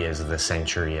century is the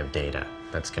century of data.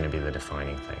 That's going to be the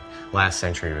defining thing. Last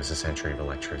century was the century of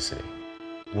electricity.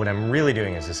 What I'm really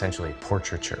doing is essentially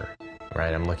portraiture,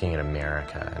 right? I'm looking at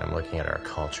America, and I'm looking at our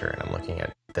culture, and I'm looking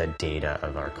at the data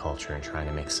of our culture and trying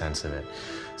to make sense of it.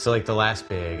 So like the last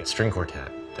big string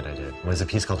quartet that I did was a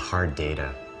piece called Hard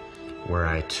Data, where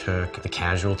I took the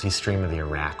casualty stream of the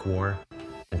Iraq War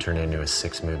and turned it into a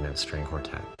 6-movement string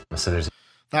quartet. So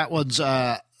that one's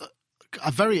a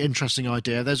very interesting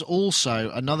idea. There's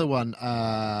also another one,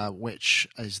 which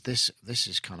is this. This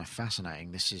is kind of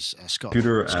fascinating. This is Scott.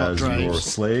 Computer Scott as Draves. your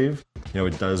slave.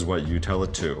 It does what you tell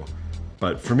it to.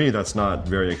 But for me, that's not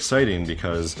very exciting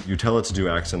because you tell it to do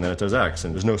X and then it does X,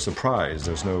 and there's no surprise.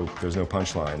 There's no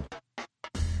punchline.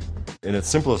 In its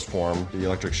simplest form, the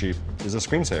Electric Sheep is a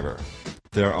screensaver.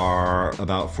 There are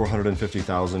about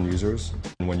 450,000 users.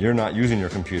 And when you're not using your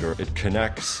computer, it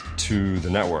connects to the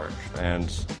network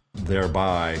and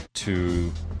thereby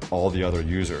to all the other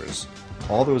users.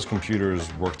 All those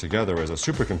computers work together as a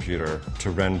supercomputer to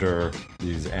render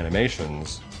these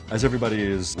animations. As everybody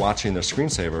is watching their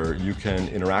screensaver, you can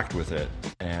interact with it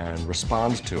and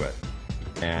respond to it.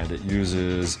 And it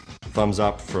uses thumbs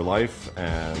up for life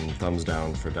and thumbs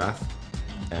down for death.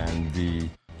 And the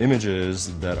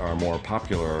images that are more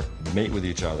popular mate with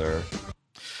each other.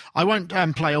 I won't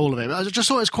play all of it, but I just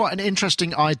thought it was quite an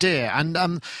interesting idea.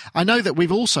 And I know that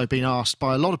we've also been asked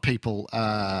by a lot of people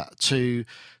to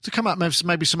come up with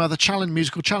maybe some other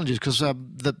musical challenges, because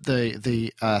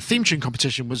the theme tune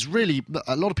competition was really,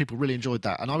 a lot of people really enjoyed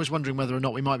that. And I was wondering whether or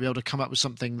not we might be able to come up with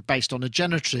something based on a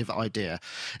generative idea,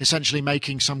 essentially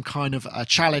making some kind of a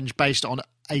challenge based on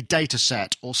a data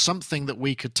set or something that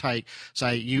we could take,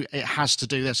 say, it has to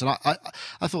do this. And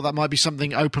I thought that might be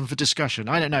something open for discussion.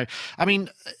 I don't know. I mean,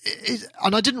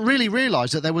 and I didn't really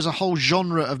realise that there was a whole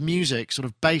genre of music sort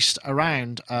of based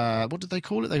around, what did they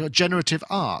call it? They got generative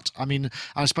art. I mean,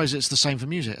 I suppose it's the same for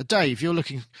music. Dave, you're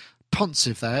looking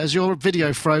pensive there. Is your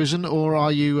video frozen, or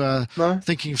are you No.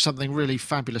 thinking of something really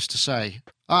fabulous to say?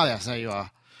 Ah, yes, there you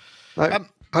are. No,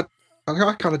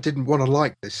 I kind of didn't want to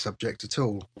like this subject at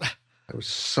all. There was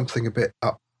something a bit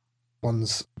up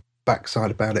one's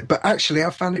backside about it. But actually, I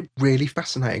found it really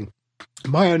fascinating.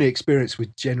 My only experience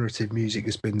with generative music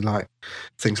has been like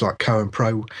things like Cohen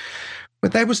Pro,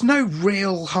 but there was no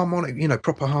real harmonic,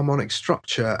 proper harmonic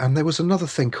structure. And there was another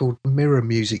thing called mirror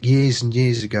music years and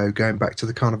years ago, going back to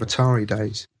the kind of Atari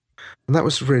days. And that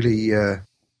was really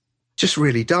just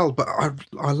really dull. But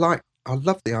I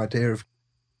love the idea of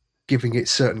giving it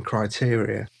certain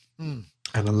criteria and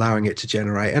allowing it to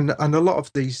generate. And a lot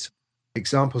of these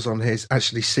examples on here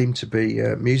actually seem to be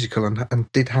musical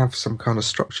and did have some kind of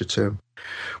structure to them,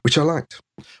 which I liked.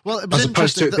 Well, it was as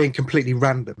opposed to it that being completely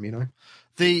random, you know.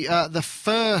 The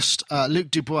first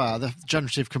Luc Dubois, the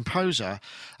generative composer,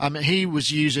 he was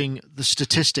using the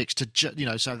statistics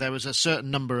to, so there was a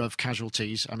certain number of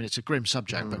casualties. I mean, it's a grim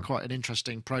subject, but quite an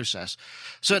interesting process.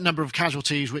 Certain number of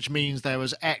casualties, which means there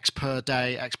was X per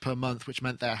day, X per month, which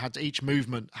meant each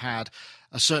movement had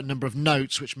a certain number of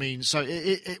notes, which means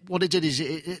what it did is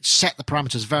it set the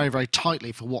parameters very, very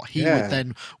tightly for what he would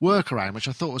then work around, which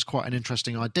I thought was quite an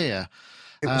interesting idea.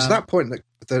 It was that point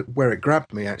that where it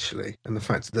grabbed me, actually, and the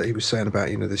fact that he was saying about,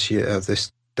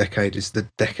 this decade is the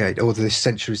decade, or this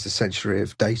century is the century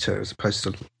of data, as opposed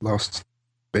to last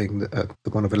being the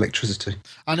one of electricity.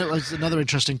 And it was another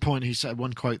interesting point. He said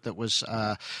one quote that was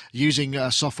using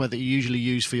software that you usually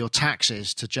use for your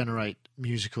taxes to generate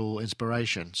musical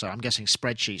inspiration. So I'm guessing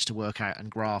spreadsheets to work out and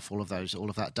graph all of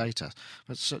that data.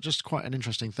 It's just quite an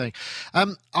interesting thing.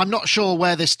 I'm not sure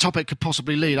where this topic could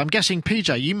possibly lead. I'm guessing,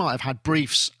 PJ, you might have had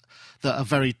briefs that are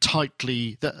very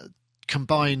tightly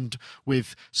combined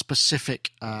with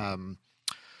specific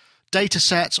data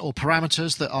sets or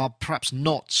parameters that are perhaps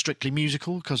not strictly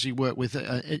musical, because you work with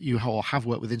have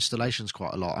worked with installations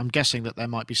quite a lot. I'm guessing that there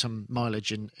might be some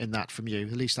mileage in that from you.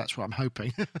 At least that's what I'm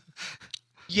hoping.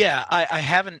 Yeah, I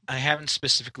haven't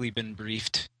specifically been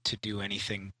briefed to do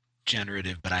anything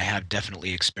generative, but I have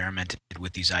definitely experimented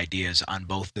with these ideas on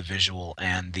both the visual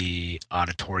and the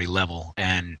auditory level.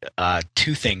 And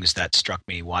two things that struck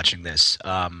me watching this.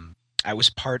 I was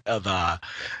part of a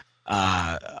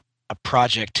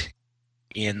project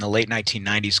in the late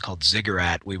 1990s called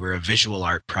Ziggurat. We were a visual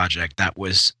art project that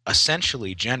was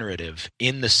essentially generative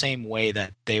in the same way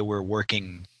that they were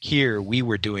working here. We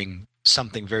were doing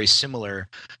something very similar,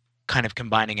 kind of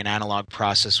combining an analog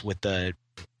process with the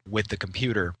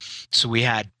computer. So we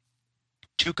had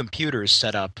two computers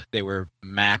set up. They were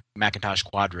Macintosh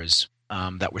Quadras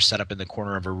that were set up in the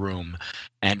corner of a room,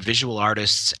 and visual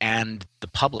artists and the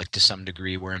public to some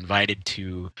degree were invited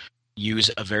to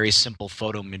use a very simple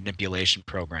photo manipulation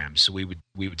program. So we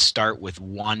would start with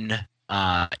one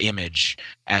image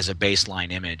as a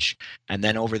baseline image, and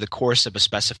then over the course of a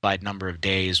specified number of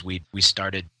days, we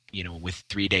started with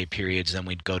 3-day periods, then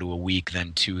we'd go to a week,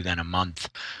 then 2, then a month.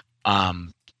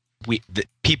 The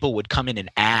people would come in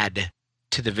and add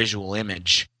to the visual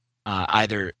image,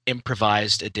 either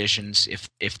improvised additions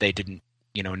if they didn't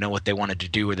know what they wanted to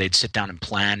do, or they'd sit down and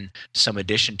plan some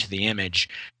addition to the image.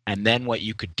 And then what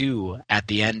you could do at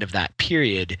the end of that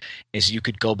period is you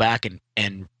could go back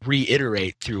and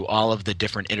reiterate through all of the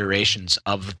different iterations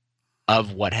of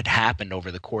what had happened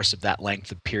over the course of that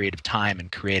length of period of time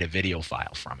and create a video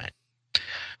file from it.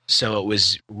 So it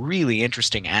was really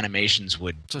interesting. Animations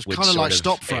would kind of like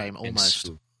stop frame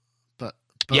almost, but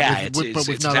yeah, with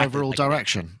no exactly overall like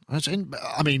direction. Not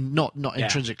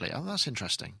intrinsically. Oh, that's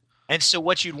interesting. And so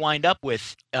what you'd wind up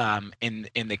with in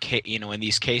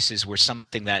these cases were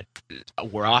something that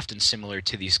were often similar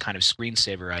to these kind of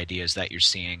screensaver ideas that you're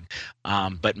seeing,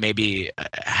 but maybe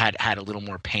had a little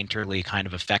more painterly kind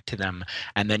of effect to them.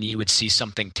 And then you would see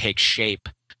something take shape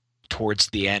towards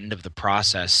the end of the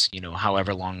process,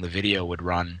 however long the video would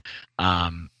run,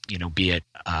 be it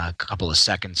a couple of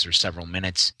seconds or several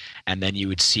minutes, and then you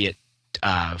would see it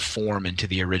form into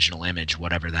the original image,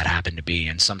 whatever that happened to be.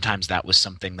 And sometimes that was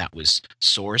something that was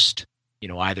sourced,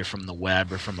 either from the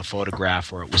web or from a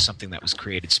photograph, or it was something that was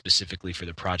created specifically for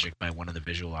the project by one of the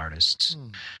visual artists.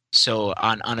 So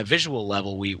on a visual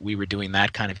level, we were doing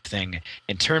that kind of thing.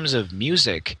 In terms of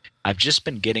music, I've just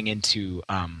been getting into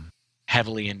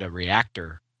heavily into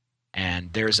Reaktor.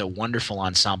 And there's a wonderful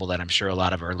ensemble that I'm sure a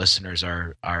lot of our listeners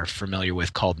are familiar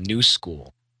with called New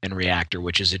School in Reaktor,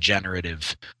 which is a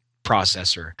generative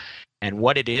processor. And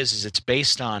what it is it's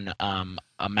based on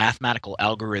a mathematical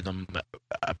algorithm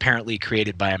apparently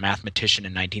created by a mathematician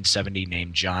in 1970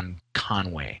 named John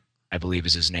Conway, I believe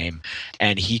is his name.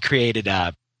 And he created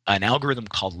an algorithm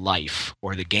called Life,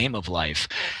 or the game of life.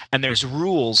 And there's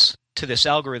rules to this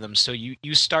algorithm. So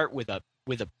you start with a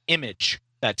image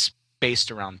that's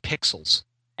based around pixels,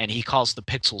 and he calls the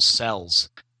pixels cells.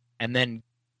 And then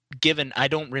given, I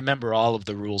don't remember all of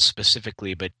the rules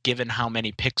specifically, but given how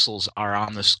many pixels are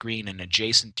on the screen and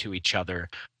adjacent to each other,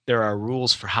 there are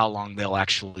rules for how long they'll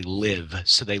actually live.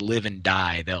 So they live and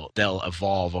die. They'll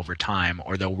evolve over time,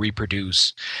 or they'll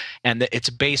reproduce. And it's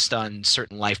based on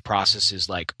certain life processes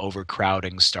like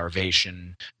overcrowding,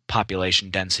 starvation,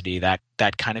 population density, that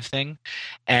kind of thing.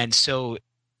 And so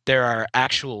there are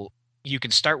actual you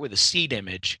can start with a seed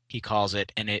image, he calls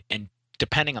it, and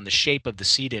depending on the shape of the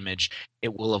seed image,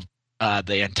 it will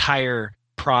the entire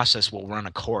process will run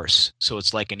a course. So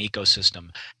it's like an ecosystem,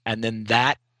 and then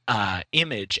that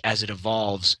image, as it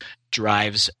evolves,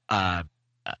 drives a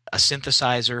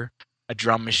synthesizer, a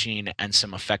drum machine, and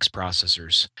some effects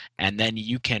processors, and then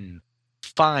you can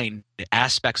find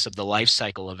aspects of the life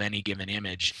cycle of any given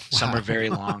image. Wow. Some are very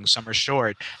long, some are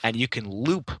short, and you can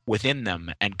loop within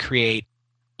them and create,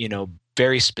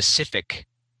 very specific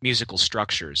musical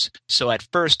structures. So at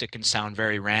first it can sound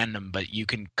very random, but you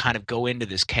can kind of go into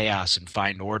this chaos and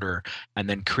find order and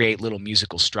then create little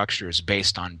musical structures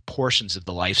based on portions of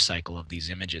the life cycle of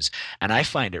these images. And I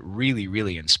find it really,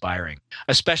 really inspiring,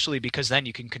 especially because then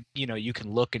you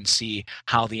can look and see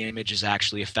how the image is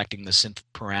actually affecting the synth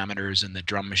parameters and the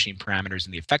drum machine parameters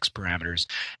and the effects parameters,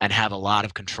 and have a lot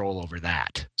of control over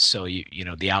that. So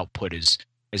the output is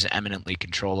eminently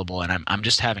controllable, and I'm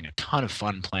just having a ton of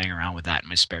fun playing around with that in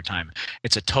my spare time.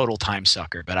 It's a total time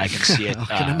sucker, but I can see it. I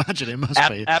can imagine it must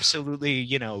be absolutely,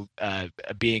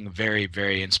 being very,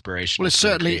 very inspirational.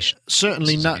 Well, it's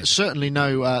certainly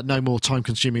no more time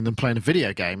consuming than playing a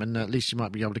video game, and at least you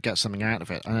might be able to get something out of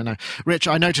it. I don't know, Rich.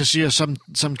 I noticed you have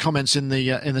some comments in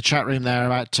the chat room there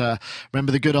about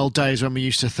remember the good old days when we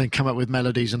used to come up with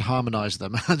melodies and harmonize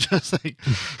them.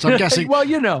 So I'm guessing.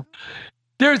 Well,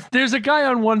 There's a guy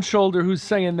on one shoulder who's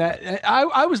saying that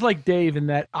I was like Dave in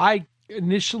that I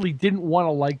initially didn't want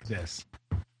to like this,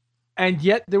 and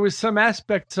yet there was some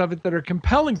aspects of it that are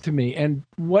compelling to me. And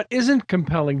what isn't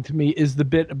compelling to me is the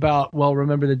bit about, well,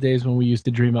 remember the days when we used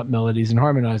to dream up melodies and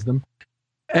harmonize them.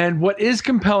 And what is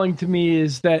compelling to me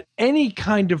is that any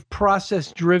kind of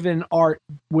process-driven art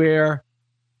where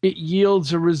it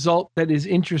yields a result that is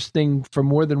interesting for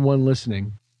more than one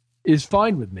listening is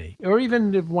fine with me, or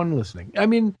even if one listening. I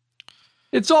mean,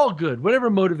 it's all good. Whatever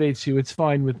motivates you, it's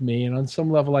fine with me. And on some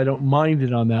level, I don't mind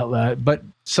it on that. But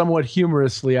somewhat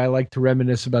humorously, I like to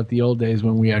reminisce about the old days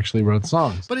when we actually wrote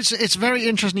songs. But it's very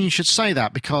interesting you should say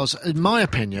that, because in my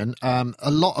opinion, a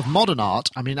lot of modern art,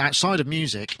 I mean, outside of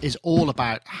music, is all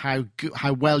about how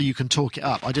well you can talk it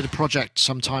up. I did a project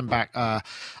some time back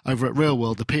over at Real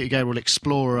World, the Peter Gabriel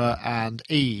Explorer and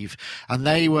Eve, and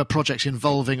they were projects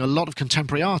involving a lot of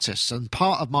contemporary artists. And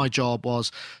part of my job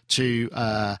was to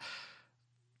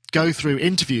go through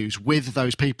interviews with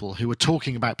those people who were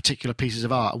talking about particular pieces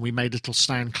of art, and we made little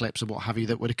sound clips and what have you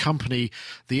that would accompany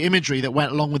the imagery that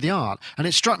went along with the art. And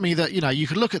it struck me that, you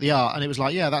could look at the art and it was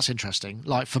like, yeah, that's interesting,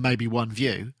 like for maybe one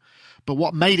view. But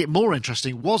what made it more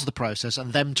interesting was the process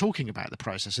and them talking about the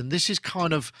process. And this is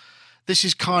kind of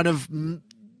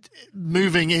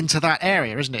moving into that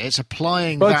area, isn't it? It's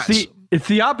applying that. It's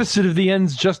the opposite of the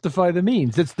ends justify the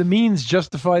means. It's the means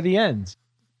justify the ends.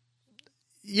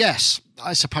 Yes,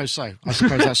 I suppose so. I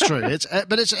suppose that's true.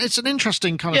 But it's an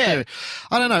interesting kind of theory.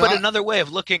 I don't know. But another way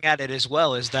of looking at it as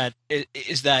well is that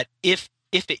if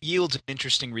it yields an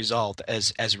interesting result,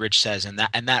 as Rich says, and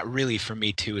that really for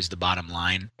me too is the bottom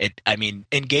line.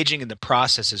 Engaging in the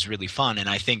process is really fun, and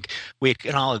I think we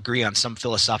can all agree on some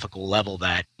philosophical level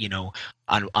that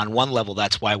on one level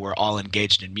that's why we're all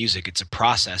engaged in music. It's a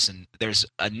process, and there's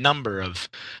a number of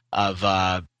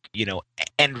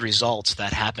end results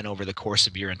that happen over the course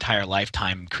of your entire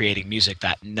lifetime creating music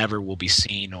that never will be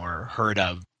seen or heard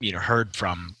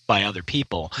from by other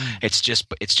people. It's just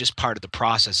part of the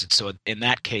process. So in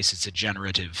that case, it's a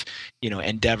generative,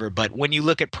 endeavor. But when you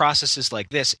look at processes like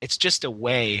this, it's just a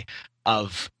way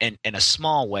of, in a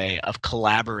small way, of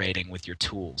collaborating with your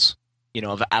tools.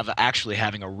 Of actually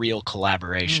having a real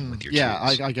collaboration with your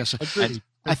tools. Yeah, I guess.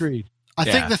 Agreed. I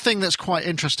think the thing that's quite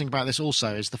interesting about this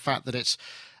also is the fact that it's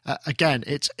again,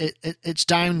 it's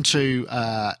down to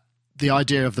the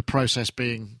idea of the process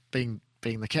being the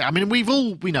key. I mean, we've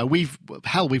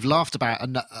laughed about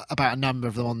a number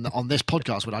of them on this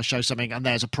podcast when I show something and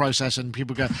there's a process and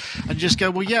people go and just go,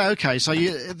 well, yeah, okay, so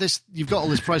you've got all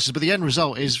this process, but the end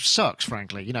result sucks,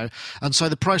 frankly, and so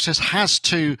the process has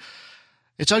to.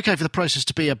 It's okay for the process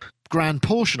to be a grand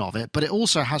portion of it, but it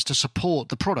also has to support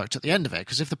the product at the end of it.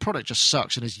 Because if the product just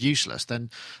sucks and is useless, then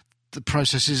the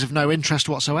process is of no interest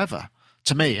whatsoever.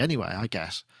 To me, anyway, I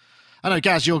guess. I know,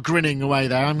 Gaz, you're grinning away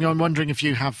there. I'm wondering if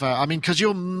you have. Because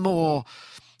you're more.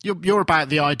 You're about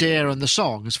the idea and the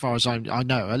song, as far as I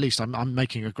know. At least I'm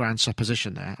making a grand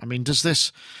supposition there. I mean, does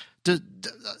this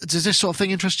sort of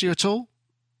thing interest you at all?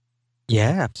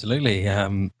 Yeah, absolutely. I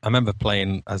remember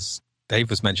playing, as Dave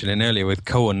was mentioning earlier, with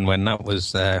Cohen when that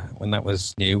was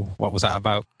new. What was that,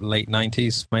 about late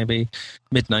 90s, maybe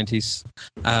mid 90s?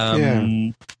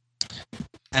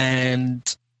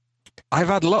 And I've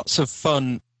had lots of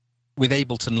fun with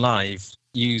Ableton Live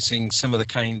using some of the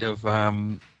kind of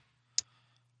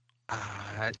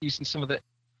using some of the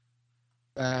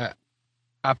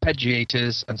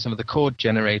arpeggiators and some of the chord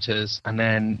generators, and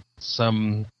then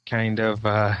some kind of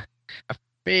a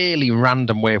fairly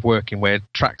random way of working where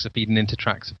tracks are feeding into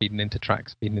tracks, feeding into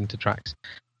tracks, feeding into tracks.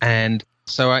 And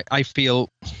so I feel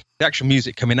the actual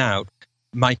music coming out,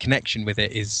 my connection with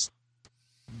it is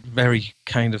very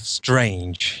kind of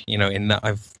strange, in that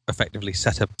I've effectively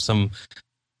set up some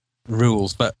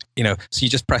rules, but so you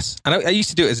just press, and I used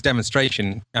to do it as a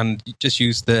demonstration, and you just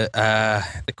use the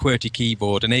QWERTY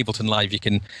keyboard. In Ableton Live, you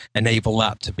can enable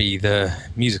that to be the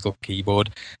musical keyboard,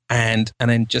 and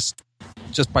then just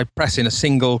by pressing a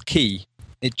single key,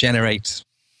 it generates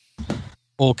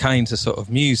all kinds of sort of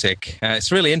music.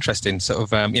 It's really interesting,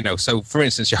 sort of, so for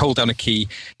instance, you hold down a key,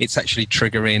 it's actually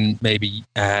triggering maybe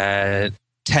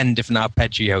 10 different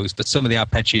arpeggios, but some of the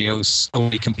arpeggios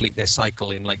only complete their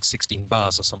cycle in like 16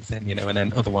 bars or something, and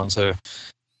then other ones are,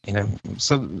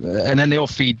 so, and then they all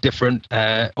feed different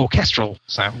orchestral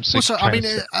sounds. Well, so, I mean,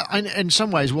 in some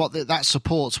ways, that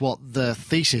supports what the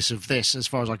thesis of this, as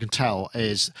far as I can tell,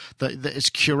 is that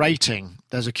it's curating.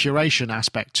 There's a curation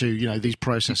aspect to, these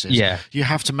processes. Yeah. You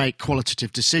have to make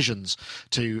qualitative decisions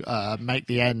to make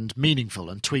the end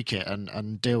meaningful and tweak it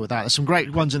and deal with that. There's some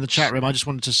great ones in the chat room. I just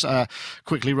wanted to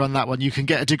quickly run that one. You can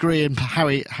get a degree in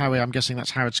Howie, I'm guessing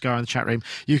that's Howard Scar in the chat room.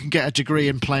 You can get a degree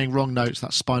in playing wrong notes.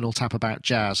 That's Spinal Tap about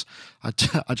jazz. I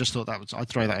just thought I'd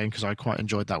throw that in because I quite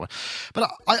enjoyed that one. But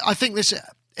I think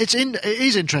it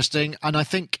is interesting, and I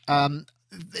think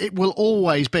it will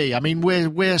always be. I mean,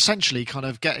 we're essentially kind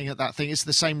of getting at that thing. It's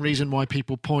the same reason why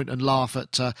people point and laugh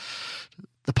at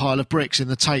the pile of bricks in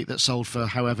the Tate that sold for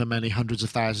however many hundreds of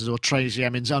thousands, or Tracy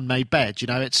Emin's Unmade Bed.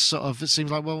 It's sort of, it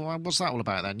seems like, well, what's that all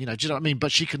about then? Do you know what I mean?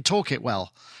 But she can talk it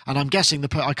well, and I'm guessing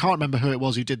I can't remember who it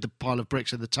was who did the pile of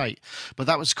bricks in the Tate, but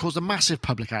that was caused a massive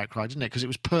public outcry, didn't it? Because it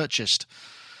was purchased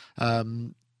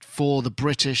for the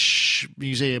British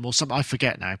Museum or something. I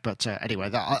forget now, but anyway,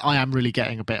 I am really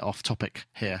getting a bit off topic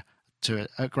here to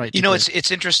a great degree. It's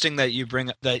interesting that you bring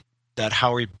up that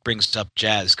Howie brings up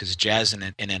jazz, because jazz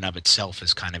in and of itself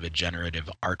is kind of a generative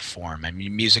art form. I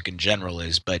mean, music in general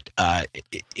is, but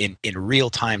in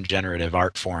real-time generative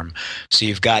art form. So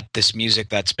you've got this music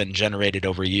that's been generated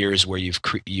over years where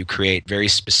you create very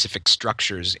specific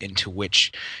structures into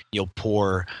which you'll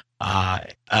pour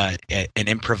an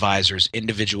improviser's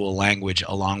individual language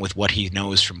along with what he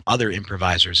knows from other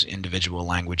improvisers' individual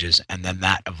languages, and then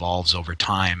that evolves over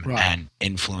time and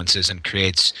influences and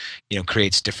creates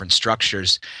different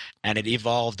structures. And it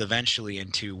evolved eventually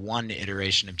into one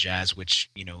iteration of jazz, which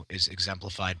is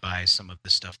exemplified by some of the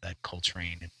stuff that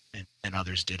Coltrane and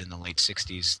others did in the late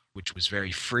 60s, which was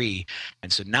very free.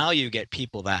 And so now you get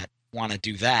people that want to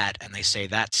do that, and they say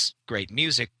that's great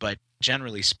music, but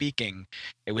generally speaking,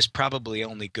 it was probably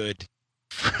only good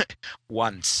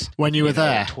once. When you were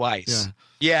there. Twice.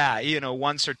 Yeah,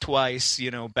 once or twice,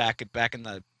 back in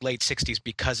the late 60s,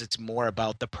 because it's more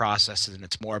about the processes and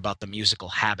it's more about the musical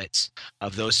habits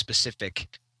of those specific,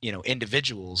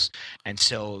 individuals. And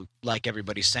so, like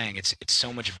everybody's saying, it's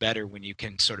so much better when you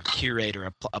can sort of curate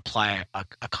or apply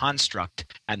a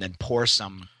construct and then pour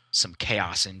some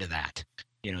chaos into that,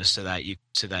 so that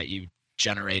you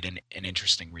generate an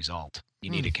interesting result. You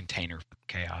need a container for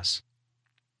chaos.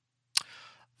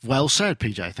 Well said,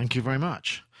 PJ. Thank you very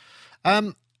much.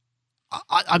 I'm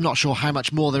not sure how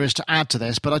much more there is to add to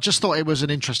this, but I just thought it was an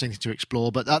interesting thing to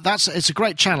explore. But it's a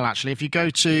great channel, actually. If you go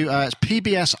to it's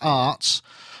PBS Arts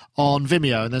on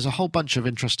Vimeo, and there's a whole bunch of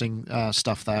interesting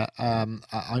stuff there.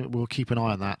 I will keep an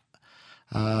eye on that.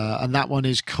 And that one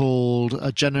is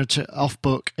called Generative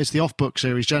Off-Book. It's the Off-Book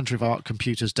series, Generative Art,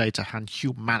 Computers, Data, and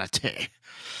Humanity.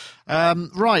 I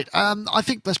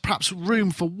think there's perhaps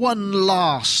room for one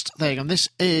last thing, and this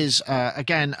is,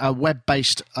 again, a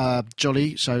web-based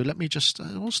jolly. So let me just,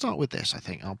 we'll start with this, I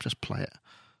think. I'll just play it.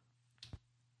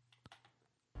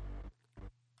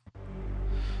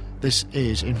 This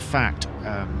is, in fact,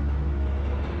 a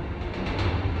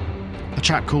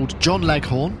chap called John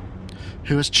Leghorn,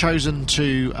 who has chosen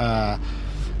to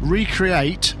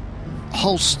recreate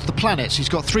Holst the planets. He's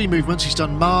got 3 movements. He's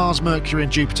done Mars, Mercury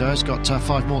and Jupiter. He's got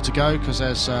 5 more to go, because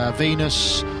there's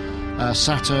Venus,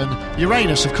 Saturn,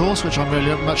 Uranus, of course, which I'm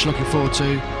really much looking forward to,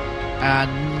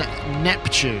 and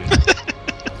Neptune.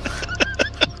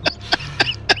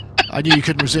 I knew you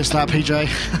couldn't resist that,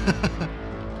 PJ.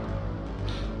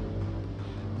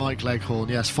 Mike Leghorn,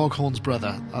 yes, Foghorn's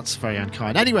brother. That's very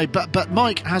unkind. Anyway, but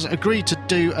Mike has agreed to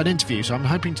do an interview, so I'm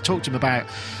hoping to talk to him about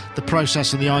the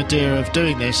process and the idea of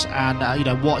doing this,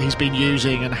 and what he's been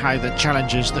using and how the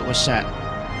challenges that were set.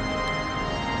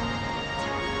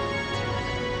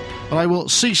 But I will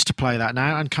cease to play that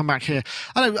now and come back here.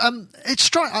 I know,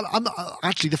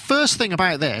 actually, the first thing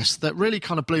about this that really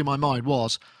kind of blew my mind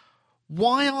was,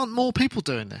 why aren't more people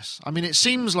doing this? I mean, it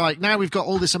seems like now we've got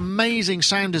all this amazing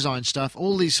sound design stuff,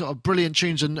 all these sort of brilliant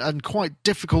tunes and quite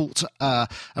difficult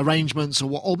arrangements,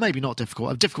 or maybe not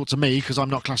difficult to me because I'm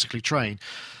not classically trained.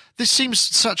 This seems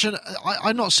such an...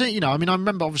 I'm not seeing, I mean, I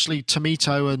remember obviously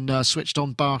Tomito and Switched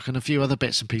On Bach and a few other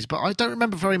bits and pieces, but I don't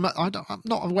remember very much. I'm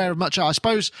not aware of much. I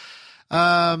suppose,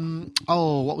 what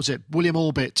was it? William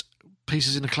Orbit,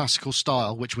 Pieces in a Classical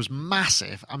Style, which was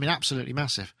massive. I mean, absolutely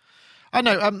massive. I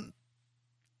know...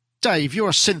 Dave, you're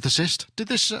a synthesist.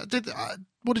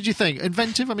 What did you think?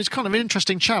 Inventive? I mean, it's kind of an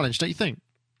interesting challenge, don't you think?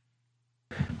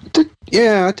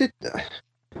 I did.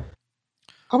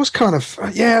 I was kind of,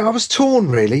 I was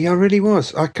torn, really. I really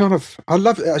was. I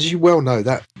love it, as you well know,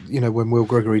 that, when Will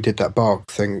Gregory did that Bach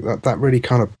thing, that really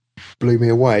kind of blew me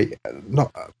away.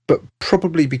 But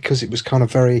probably because it was kind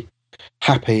of very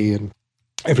happy and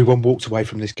everyone walked away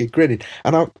from this gig grinning.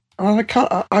 And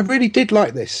I really did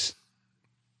like this.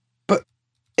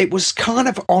 It was kind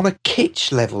of on a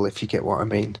kitsch level, if you get what I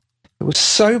mean. There was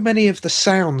so many of the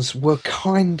sounds were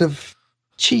kind of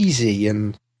cheesy,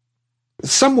 and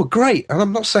some were great. And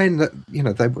I'm not saying that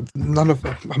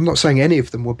I'm not saying any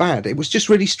of them were bad. It was just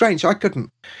really strange. I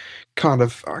couldn't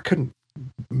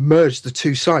merge the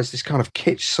two sides, this kind of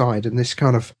kitsch side and this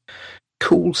kind of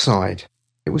cool side.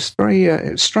 It was very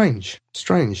it was strange.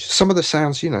 Some of the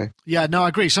sounds, Yeah, no, I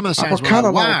agree. Some of the sounds were kind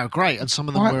of wow, great, and some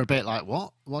of them were a bit like,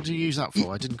 what? What do you use that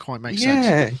for? I didn't quite make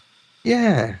sense.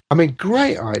 Yeah. I mean,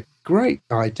 great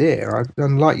idea.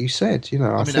 And like you said, I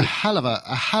mean, a hell of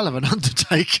an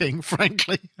undertaking,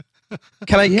 frankly.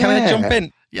 Can I jump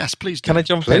in? Yes, please. Can I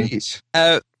jump in?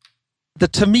 The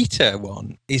Tomita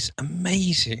one is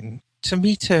amazing.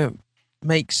 Tomita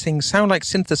makes things sound like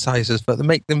synthesizers, but they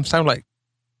make them sound like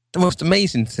the most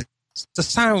amazing the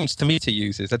sounds Tomita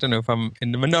uses. I don't know if I'm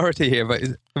in the minority here, but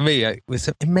for me, it was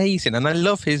amazing. And I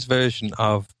love his version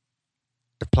of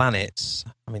the planets.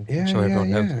 I mean, I'm sure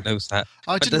everyone knows that.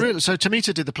 I didn't realize. So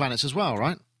Tomita did the planets as well,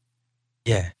 right?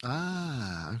 Yeah.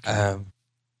 Ah, okay.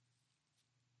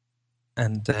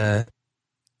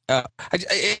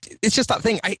 It's just that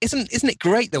thing. Isn't it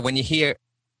great, though, when you hear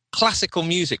classical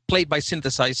music played by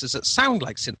synthesizers that sound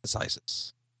like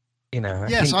synthesizers?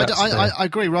 Yes, I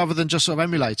agree, rather than just sort of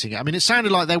emulating it. I mean, it sounded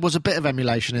like there was a bit of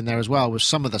emulation in there as well with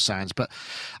some of the sounds. But,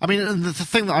 I mean, and the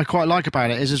thing that I quite like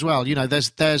about it is as well,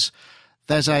 there's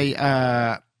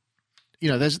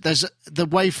the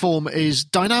waveform is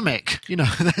dynamic.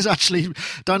 There's actually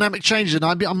dynamic changes, and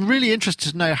I'm really interested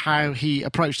to know how he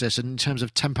approached this in terms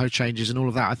of tempo changes and all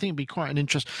of that. I think it'd be quite an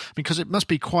interest, because it must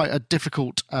be quite a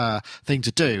difficult thing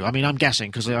to do. I mean, I'm guessing,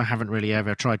 because I haven't really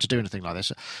ever tried to do anything like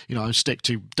this. I stick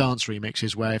to dance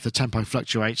remixes where if the tempo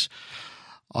fluctuates,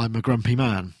 I'm a grumpy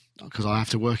man, because I have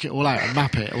to work it all out and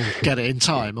map it or get it in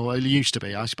time, or it used to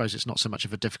be. I suppose it's not so much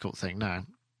of a difficult thing now.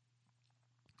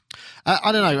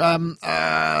 I don't know.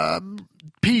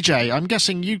 PJ, I'm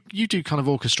guessing you do kind of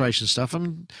orchestration stuff. I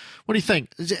mean, what do you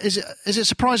think? Is it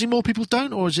surprising more people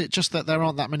don't, or is it just that there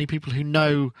aren't that many people who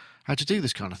know how to do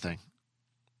this kind of thing?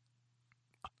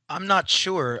 I'm not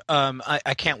sure.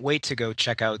 I can't wait to go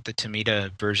check out the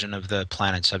Tomita version of the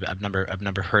planets. I've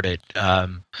never heard it.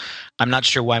 I'm not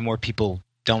sure why more people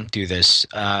don't do this.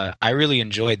 I really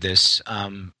enjoyed this.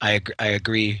 I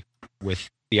agree with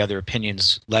the other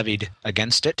opinions levied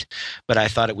against it, but I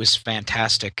thought it was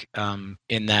fantastic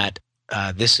in that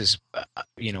this is,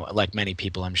 like many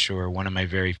people, I'm sure, one of my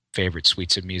very favorite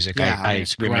suites of music. Yeah, I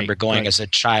remember going as a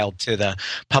child to the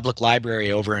public library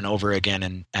over and over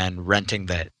again and renting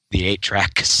the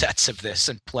 8-track cassettes of this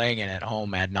and playing it at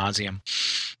home ad nauseum.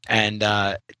 And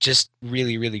just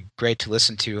really, really great to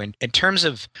listen to. And in terms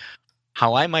of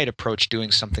how I might approach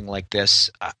doing something like this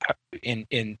in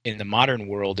the modern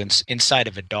world, inside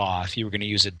of a DAW, if you were going to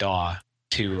use a DAW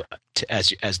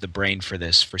as the brain for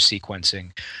this, for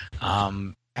sequencing,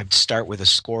 I'd start with a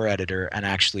score editor and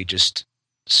actually just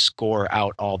score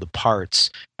out all the parts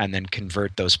and then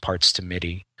convert those parts to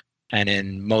MIDI. And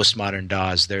in most modern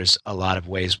DAWs, there's a lot of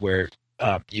ways where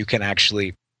you could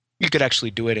actually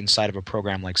do it inside of a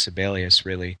program like Sibelius,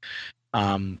 really.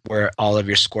 Where all of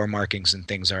your score markings and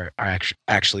things are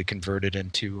actually converted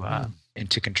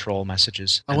into control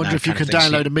messages. I wonder if you could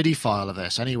download a MIDI file of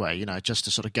this anyway, just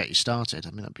to sort of get you started.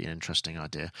 I mean, that'd be an interesting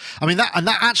idea. I mean,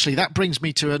 that brings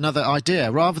me to another idea.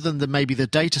 Rather than maybe the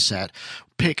data set,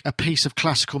 pick a piece of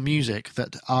classical music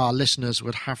that our listeners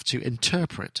would have to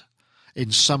interpret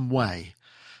in some way.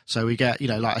 So we get,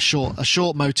 like a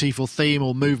short motif or theme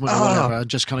or movement or whatever, and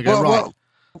just kind of go, right.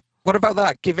 What about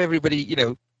that? Give everybody,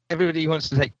 everybody who wants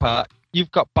to take part,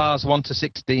 you've got bars 1 to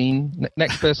 16.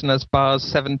 Next person has bars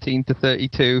 17 to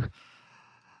 32.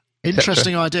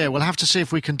 Interesting idea. We'll have to see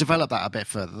if we can develop that a bit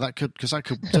further. That could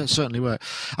certainly work.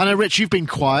 I know, Rich, you've been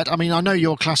quiet. I mean, I know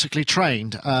you're classically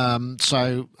trained,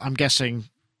 so I'm guessing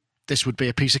this would be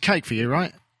a piece of cake for you,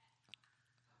 right?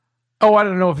 Oh, I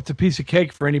don't know if it's a piece of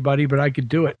cake for anybody, but I could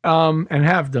do it, and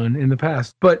have done in the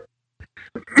past. But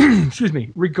excuse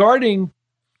me, regarding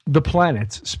the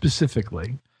planets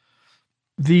specifically,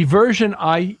 the version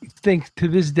I think to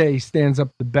this day stands up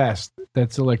the best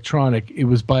that's electronic, it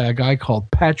was by a guy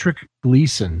called Patrick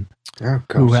Gleason,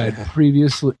 who had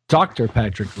previously, Dr.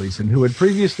 Patrick Gleason, who had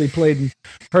previously played in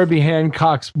Herbie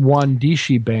Hancock's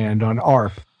Wandishi band on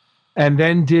ARP, and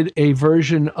then did a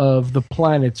version of the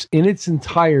planets in its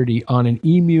entirety on an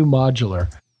EMU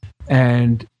modular.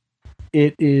 And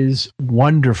it is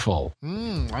wonderful.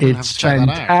 It's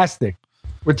fantastic.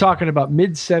 We're talking about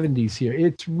mid-70s here.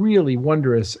 It's really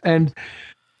wondrous. And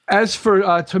as for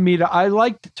Tomita, I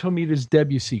liked Tomita's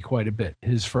Debussy quite a bit,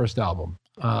 his first album.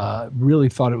 Really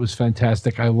thought it was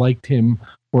fantastic. I liked him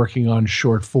working on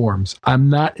short forms. I'm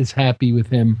not as happy with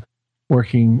him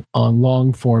working on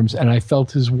long forms, and I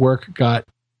felt his work got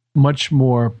much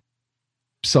more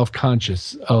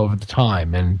self-conscious over the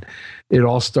time, and it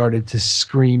all started to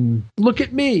scream, "Look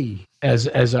at me!"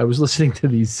 as I was listening to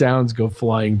these sounds go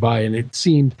flying by, and it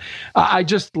seemed I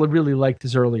just really liked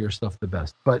his earlier stuff the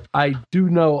best. But I do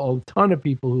know a ton of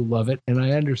people who love it, and I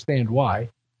understand why.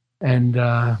 And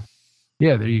yeah,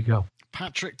 there you go.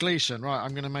 Patrick Gleason, right?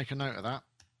 I'm going to make a note of that.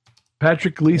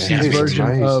 Patrick Gleason's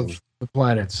version of the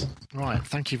planets. Right.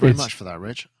 Thank you very much for that,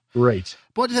 Rich. Great.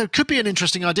 But there could be an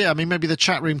interesting idea. I mean, maybe the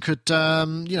chat room could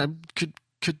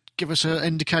give us an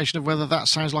indication of whether that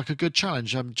sounds like a good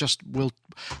challenge. We'll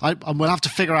have to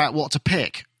figure out what to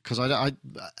pick, because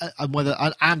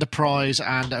and a prize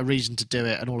and a reason to do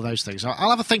it and all of those things.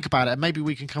 I'll have a think about it, and maybe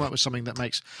we can come up with something that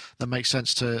makes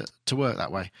sense to work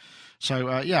that way.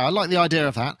 So yeah, I like the idea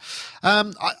of that.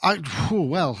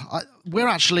 We're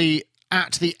actually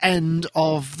at the end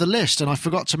of the list, and I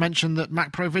forgot to mention that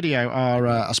Mac Pro Video are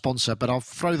a sponsor, but I'll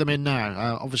throw them in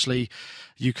now. Obviously,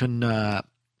 you can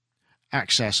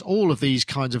access all of these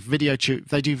kinds of video.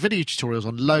 They do video tutorials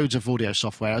on loads of audio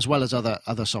software as well as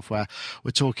other software.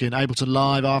 We're talking Ableton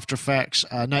Live, After Effects,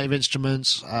 Native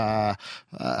Instruments, Cubase,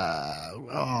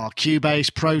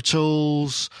 Pro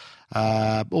Tools,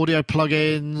 audio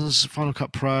plugins, Final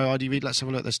Cut Pro, IDV. Let's have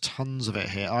a look. There's tons of it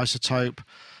here. Isotope,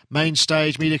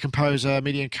 MainStage, Media Composer,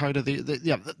 Media Encoder.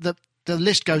 The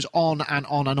list goes on and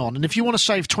on and on. And if you want to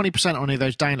save 20% on any of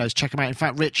those downloads, check them out. In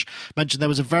fact, Rich mentioned there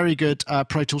was a very good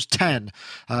Pro Tools 10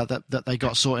 that they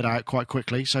got sorted out quite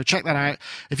quickly. So check that out.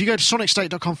 If you go to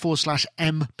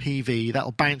sonicstate.com/MPV,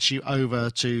 that'll bounce you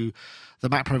over to the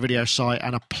Mac Pro Video site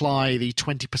and apply the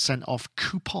 20% off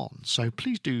coupon. So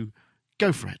please do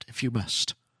go for it if you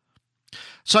must.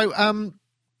 So,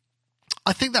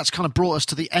 I think that's kind of brought us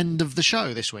to the end of the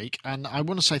show this week, and I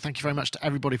want to say thank you very much to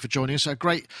everybody for joining us. Had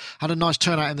a nice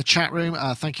turnout in the chat room.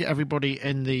 Thank you everybody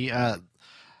in the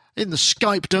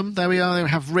Skype-dom. There we are. They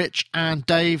have Rich and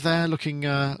Dave there looking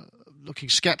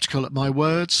sceptical at my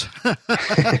words. But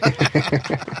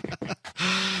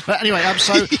anyway,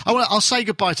 so I'll say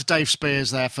goodbye to Dave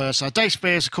Spears there first. Dave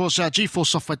Spears, of course,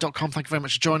 g4software.com. Thank you very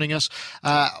much for joining us.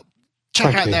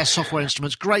 Check out their software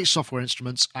instruments, great software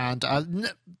instruments. And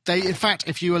in fact,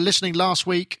 if you were listening last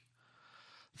week,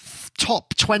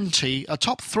 top 20,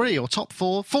 top 3 or top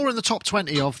 4 in the top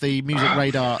 20 of the Music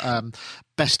Radar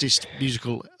bestest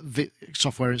musical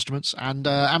software instruments, and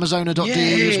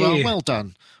Amazona.de as well. Well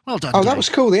done. Oh, Dave. That was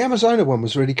cool. The Amazona one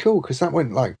was really cool because that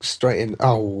went like straight in.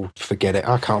 Oh, forget it.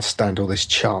 I can't stand all this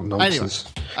chart nonsense.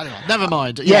 Anyway, never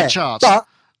mind. Yeah, charts. But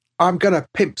I'm going to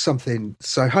pimp something,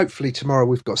 so hopefully tomorrow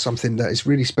we've got something that is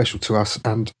really special to us,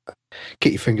 and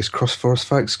keep your fingers crossed for us,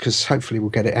 folks, because hopefully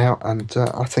we'll get it out, and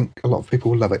I think a lot of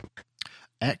people will love it.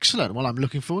 Excellent. Well, I'm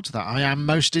looking forward to that. I am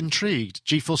most intrigued.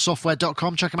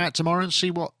 g4software.com. Check them out tomorrow and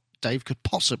see what Dave could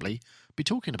possibly be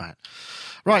talking about.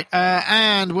 Right,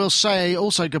 and we'll say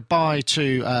also goodbye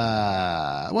to,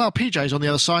 PJ's on the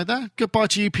other side there. Goodbye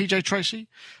to you, PJ Tracy.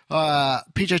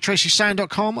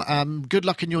 PJTracySound.com. Good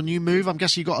luck in your new move. I'm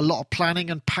guessing you've got a lot of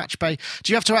planning and patch bay.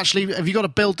 Do you have you got to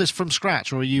build this from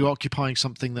scratch, or are you occupying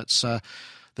something that's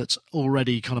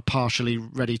already kind of partially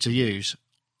ready to use?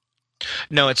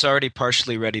 No, it's already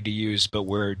partially ready to use, but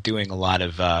we're doing a lot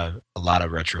of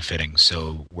retrofitting.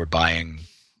 So we're buying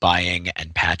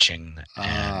and patching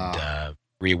and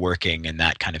reworking and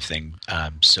that kind of thing.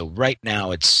 So right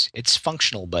now it's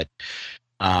functional, but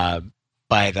by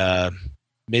the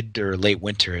mid or late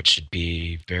winter it should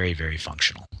be very, very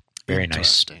functional. Very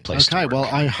nice place to Okay, work. well,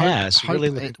 I hope, really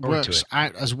looking it forward works to it.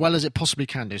 out as well as it possibly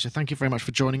can do. So thank you very much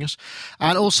for joining us.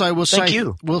 And also, we'll Thank say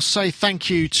you. thank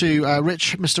you to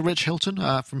Mr. Rich Hilton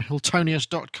from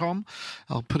Hiltonius.com.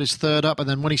 I'll put his third up, and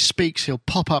then when he speaks, he'll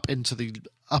pop up into the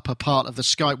upper part of the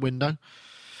Skype window.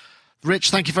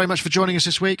 Rich, thank you very much for joining us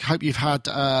this week. Hope you've had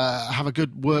have a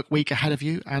good work week ahead of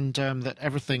you, and that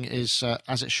everything is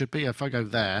as it should be. If I go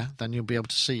there, then you'll be able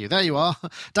to see you. There you are,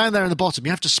 down there in the bottom.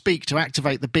 You have to speak to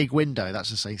activate the big window.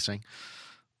 That's the same thing.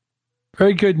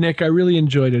 Very good, Nick. I really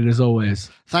enjoyed it, as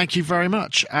always. Thank you very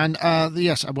much. And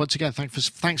yes, once again,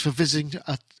 thanks for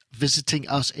visiting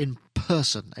us in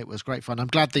person. It was great fun. I'm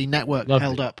glad the network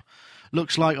held up.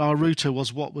 Looks like our router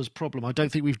was what was problem. I don't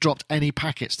think we've dropped any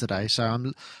packets today,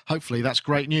 so hopefully that's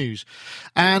great news.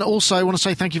 And also, I want to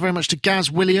say thank you very much to Gaz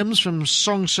Williams from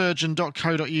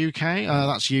songsurgeon.co.uk.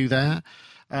 That's you there.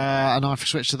 And I've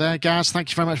switched to there. Gaz,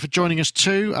 thank you very much for joining us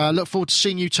too. Look forward to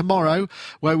seeing you tomorrow,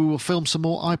 where we will film some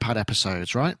more iPad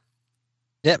episodes, right?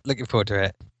 Yep, looking forward to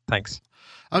it. Thanks.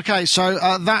 Okay, so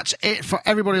that's it for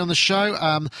everybody on the show.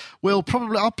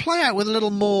 I'll play out with a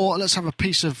little more. Let's have a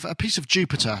piece of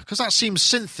Jupiter, because that seems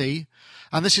synthy,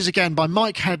 and this is again by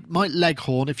Mike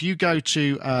Leghorn. If you go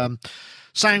to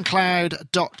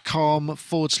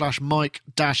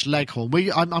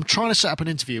soundcloud.com/Mike-Leghorn. I'm trying to set up an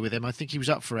interview with him. I think he was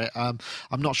up for it. I'm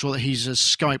not sure that he's as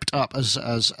Skyped up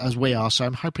as we are, so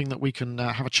I'm hoping that we can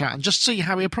have a chat and just see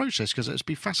how he approaches this, because it'd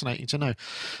be fascinating to know.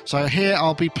 So here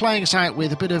I'll be playing us out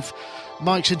with a bit of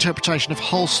Mike's interpretation of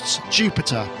Holst's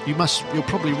Jupiter. You'll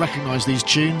probably recognise these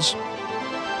tunes.